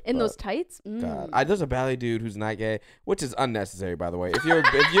do it. in but those tights. God, there's a ballet dude who's not gay, which is unnecessary, by the way.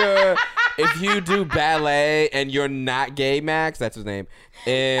 If you do ballet and you're not gay, Max, that's his name,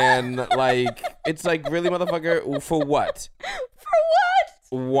 and like it's like really, motherfucker, for what?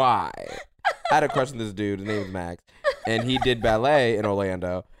 For what? Why? I had a crush on this dude. His name was Max, and he did ballet in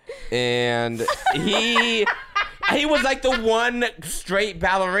Orlando, and he was like the one straight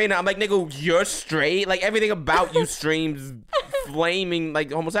ballerina. I'm like, nigga, you're straight. Like everything about you streams flaming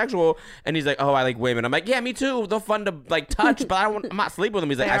like homosexual. And he's like, oh, I like women. I'm like, yeah, me too. They're fun to like touch, but I'm not sleeping with them.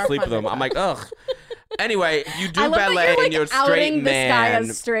 He's like, They I are sleep fun with them. to I'm like, ugh. Anyway, you do I love that ballet you're, and you're a straight outing this guy man.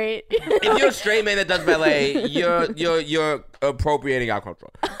 as straight. If you're a straight man that does ballet, you're appropriating our culture.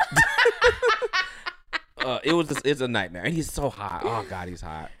 It's a nightmare. And he's so hot. Oh God, he's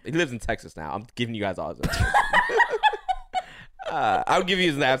hot. He lives in Texas now. I'm giving you guys all his I'll give you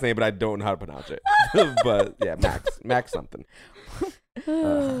his last name, but I don't know how to pronounce it. But yeah, Max something.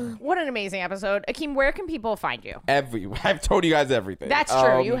 What an amazing episode. Akeem, where can people find you? I've told you guys everything. That's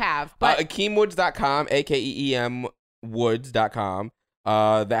true. You have. But AkeemWoods.com, AKEEM Woods.com.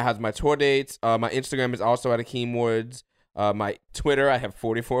 That has my tour dates. My Instagram is also at Akeem Woods. My Twitter, I have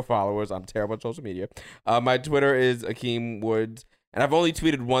 44 followers. I'm terrible at social media. My Twitter is Akeem Woods. And I've only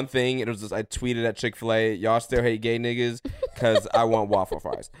tweeted one thing. It was just I tweeted at Chick-fil-A, y'all still hate gay niggas because I want waffle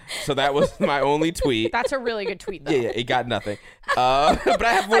fries. So that was my only tweet. That's a really good tweet, though. Yeah, it got nothing. But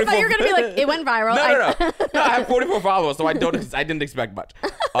I have 44. I thought you were going to be like, it went viral. No, I have 44 followers, so I didn't expect much.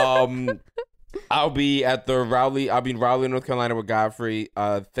 I'll be in Raleigh, North Carolina with Godfrey.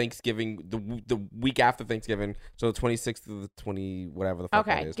 Thanksgiving, the week after Thanksgiving, so the 26th to the 20, whatever the fuck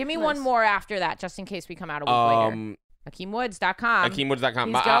that is. Give me one more after that, just in case we come out a week later. AkeemWoods.com.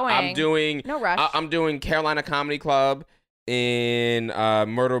 AkeemWoods.com. He's going. I'm doing. No rush. I'm doing Carolina Comedy Club in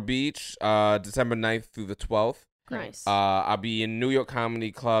Myrtle Beach, December 9th through the 12th. Nice. I'll be in New York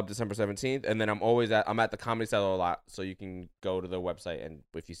Comedy Club December 17th, and then I'm at the Comedy Cellar a lot, so you can go to the website, and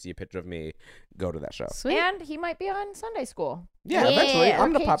if you see a picture of me, go to that show. Sweet. And he might be on Sunday School. Yeah, eventually.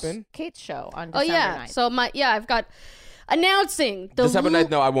 I'm gonna pop Kate's- in. Kate's show on December 9th. So I've got announcing the December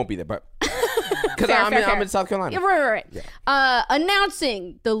 9th, no, I won't be there, but because I'm in South Carolina. Yeah, right. Yeah.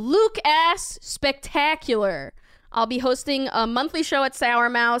 Announcing the Luke Ass Spectacular. I'll be hosting a monthly show at Sour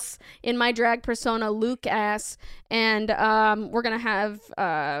Mouse in my drag persona, Luke Ass. And we're going to have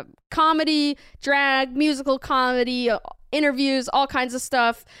comedy, drag, musical comedy, interviews, all kinds of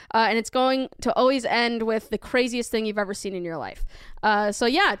stuff. And it's going to always end with the craziest thing you've ever seen in your life. So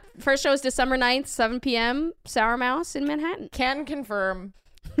yeah, first show is December 9th, 7 p.m., Sour Mouse in Manhattan. Can confirm.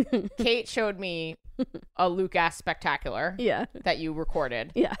 Kate showed me a Luke Ass Spectacular that you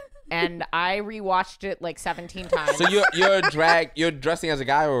recorded. Yeah. And I rewatched it like 17 times. So you're dressing as a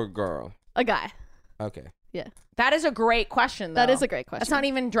guy or a girl? A guy. Okay. Yeah. That is a great question, though. That is a great question. That's not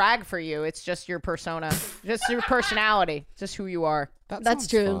even drag for you. It's just your persona. Just your personality. Just who you are. That's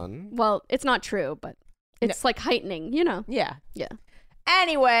true. Fun. Well, it's not true, but it's like heightening, you know? Yeah. Yeah.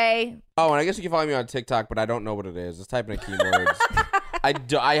 Anyway. Oh, and I guess you can follow me on TikTok, but I don't know what it is. Just type in keywords.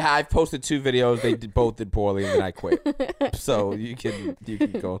 I've posted 2 videos. They both did poorly, and then I quit. So you can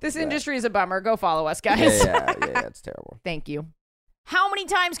go. This industry is a bummer. Go follow us, guys. Yeah, it's terrible. Thank you. How many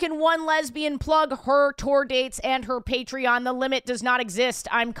times can one lesbian plug her tour dates and her Patreon? The limit does not exist.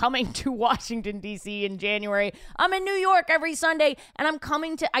 I'm coming to Washington, D.C. in January. I'm in New York every Sunday, and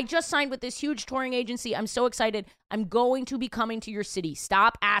I just signed with this huge touring agency. I'm so excited. I'm going to be coming to your city.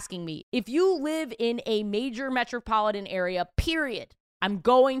 Stop asking me. If you live in a major metropolitan area, period, I'm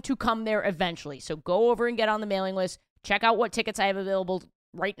going to come there eventually. So go over and get on the mailing list. Check out what tickets I have available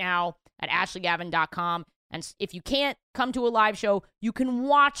right now at AshleyGavin.com. And if you can't come to a live show, you can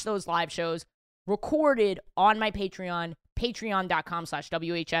watch those live shows recorded on my Patreon,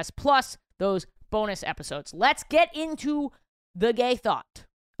 patreon.com/WHS, plus those bonus episodes. Let's get into the gay thought.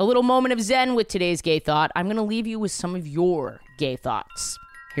 A little moment of zen with today's gay thought. I'm going to leave you with some of your gay thoughts.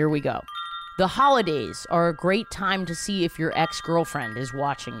 Here we go. The holidays are a great time to see if your ex-girlfriend is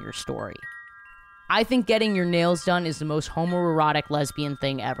watching your story. I think getting your nails done is the most homoerotic lesbian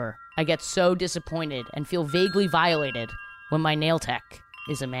thing ever. I get so disappointed and feel vaguely violated when my nail tech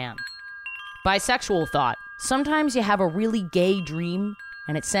is a man. Bisexual thought. Sometimes you have a really gay dream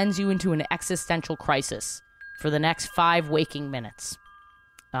and it sends you into an existential crisis for the next 5 waking minutes.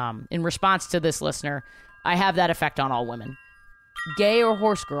 In response to this listener, I have that effect on all women. Gay or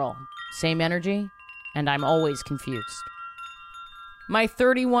horse girl, same energy, and I'm always confused. My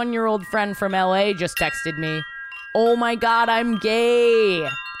 31-year-old friend from LA just texted me, "Oh my God, I'm gay,"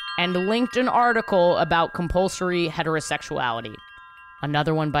 and linked an article about compulsory heterosexuality.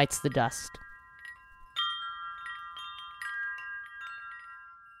 Another one bites the dust.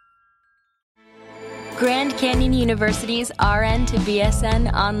 Grand Canyon University's RN to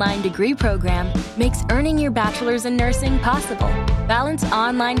BSN online degree program makes earning your bachelor's in nursing possible. Balance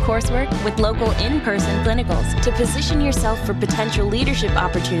online coursework with local in-person clinicals to position yourself for potential leadership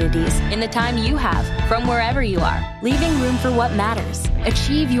opportunities in the time you have from wherever you are, leaving room for what matters.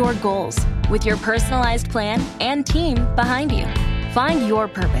 Achieve your goals with your personalized plan and team behind you. Find your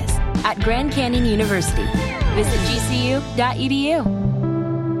purpose at Grand Canyon University. Visit gcu.edu.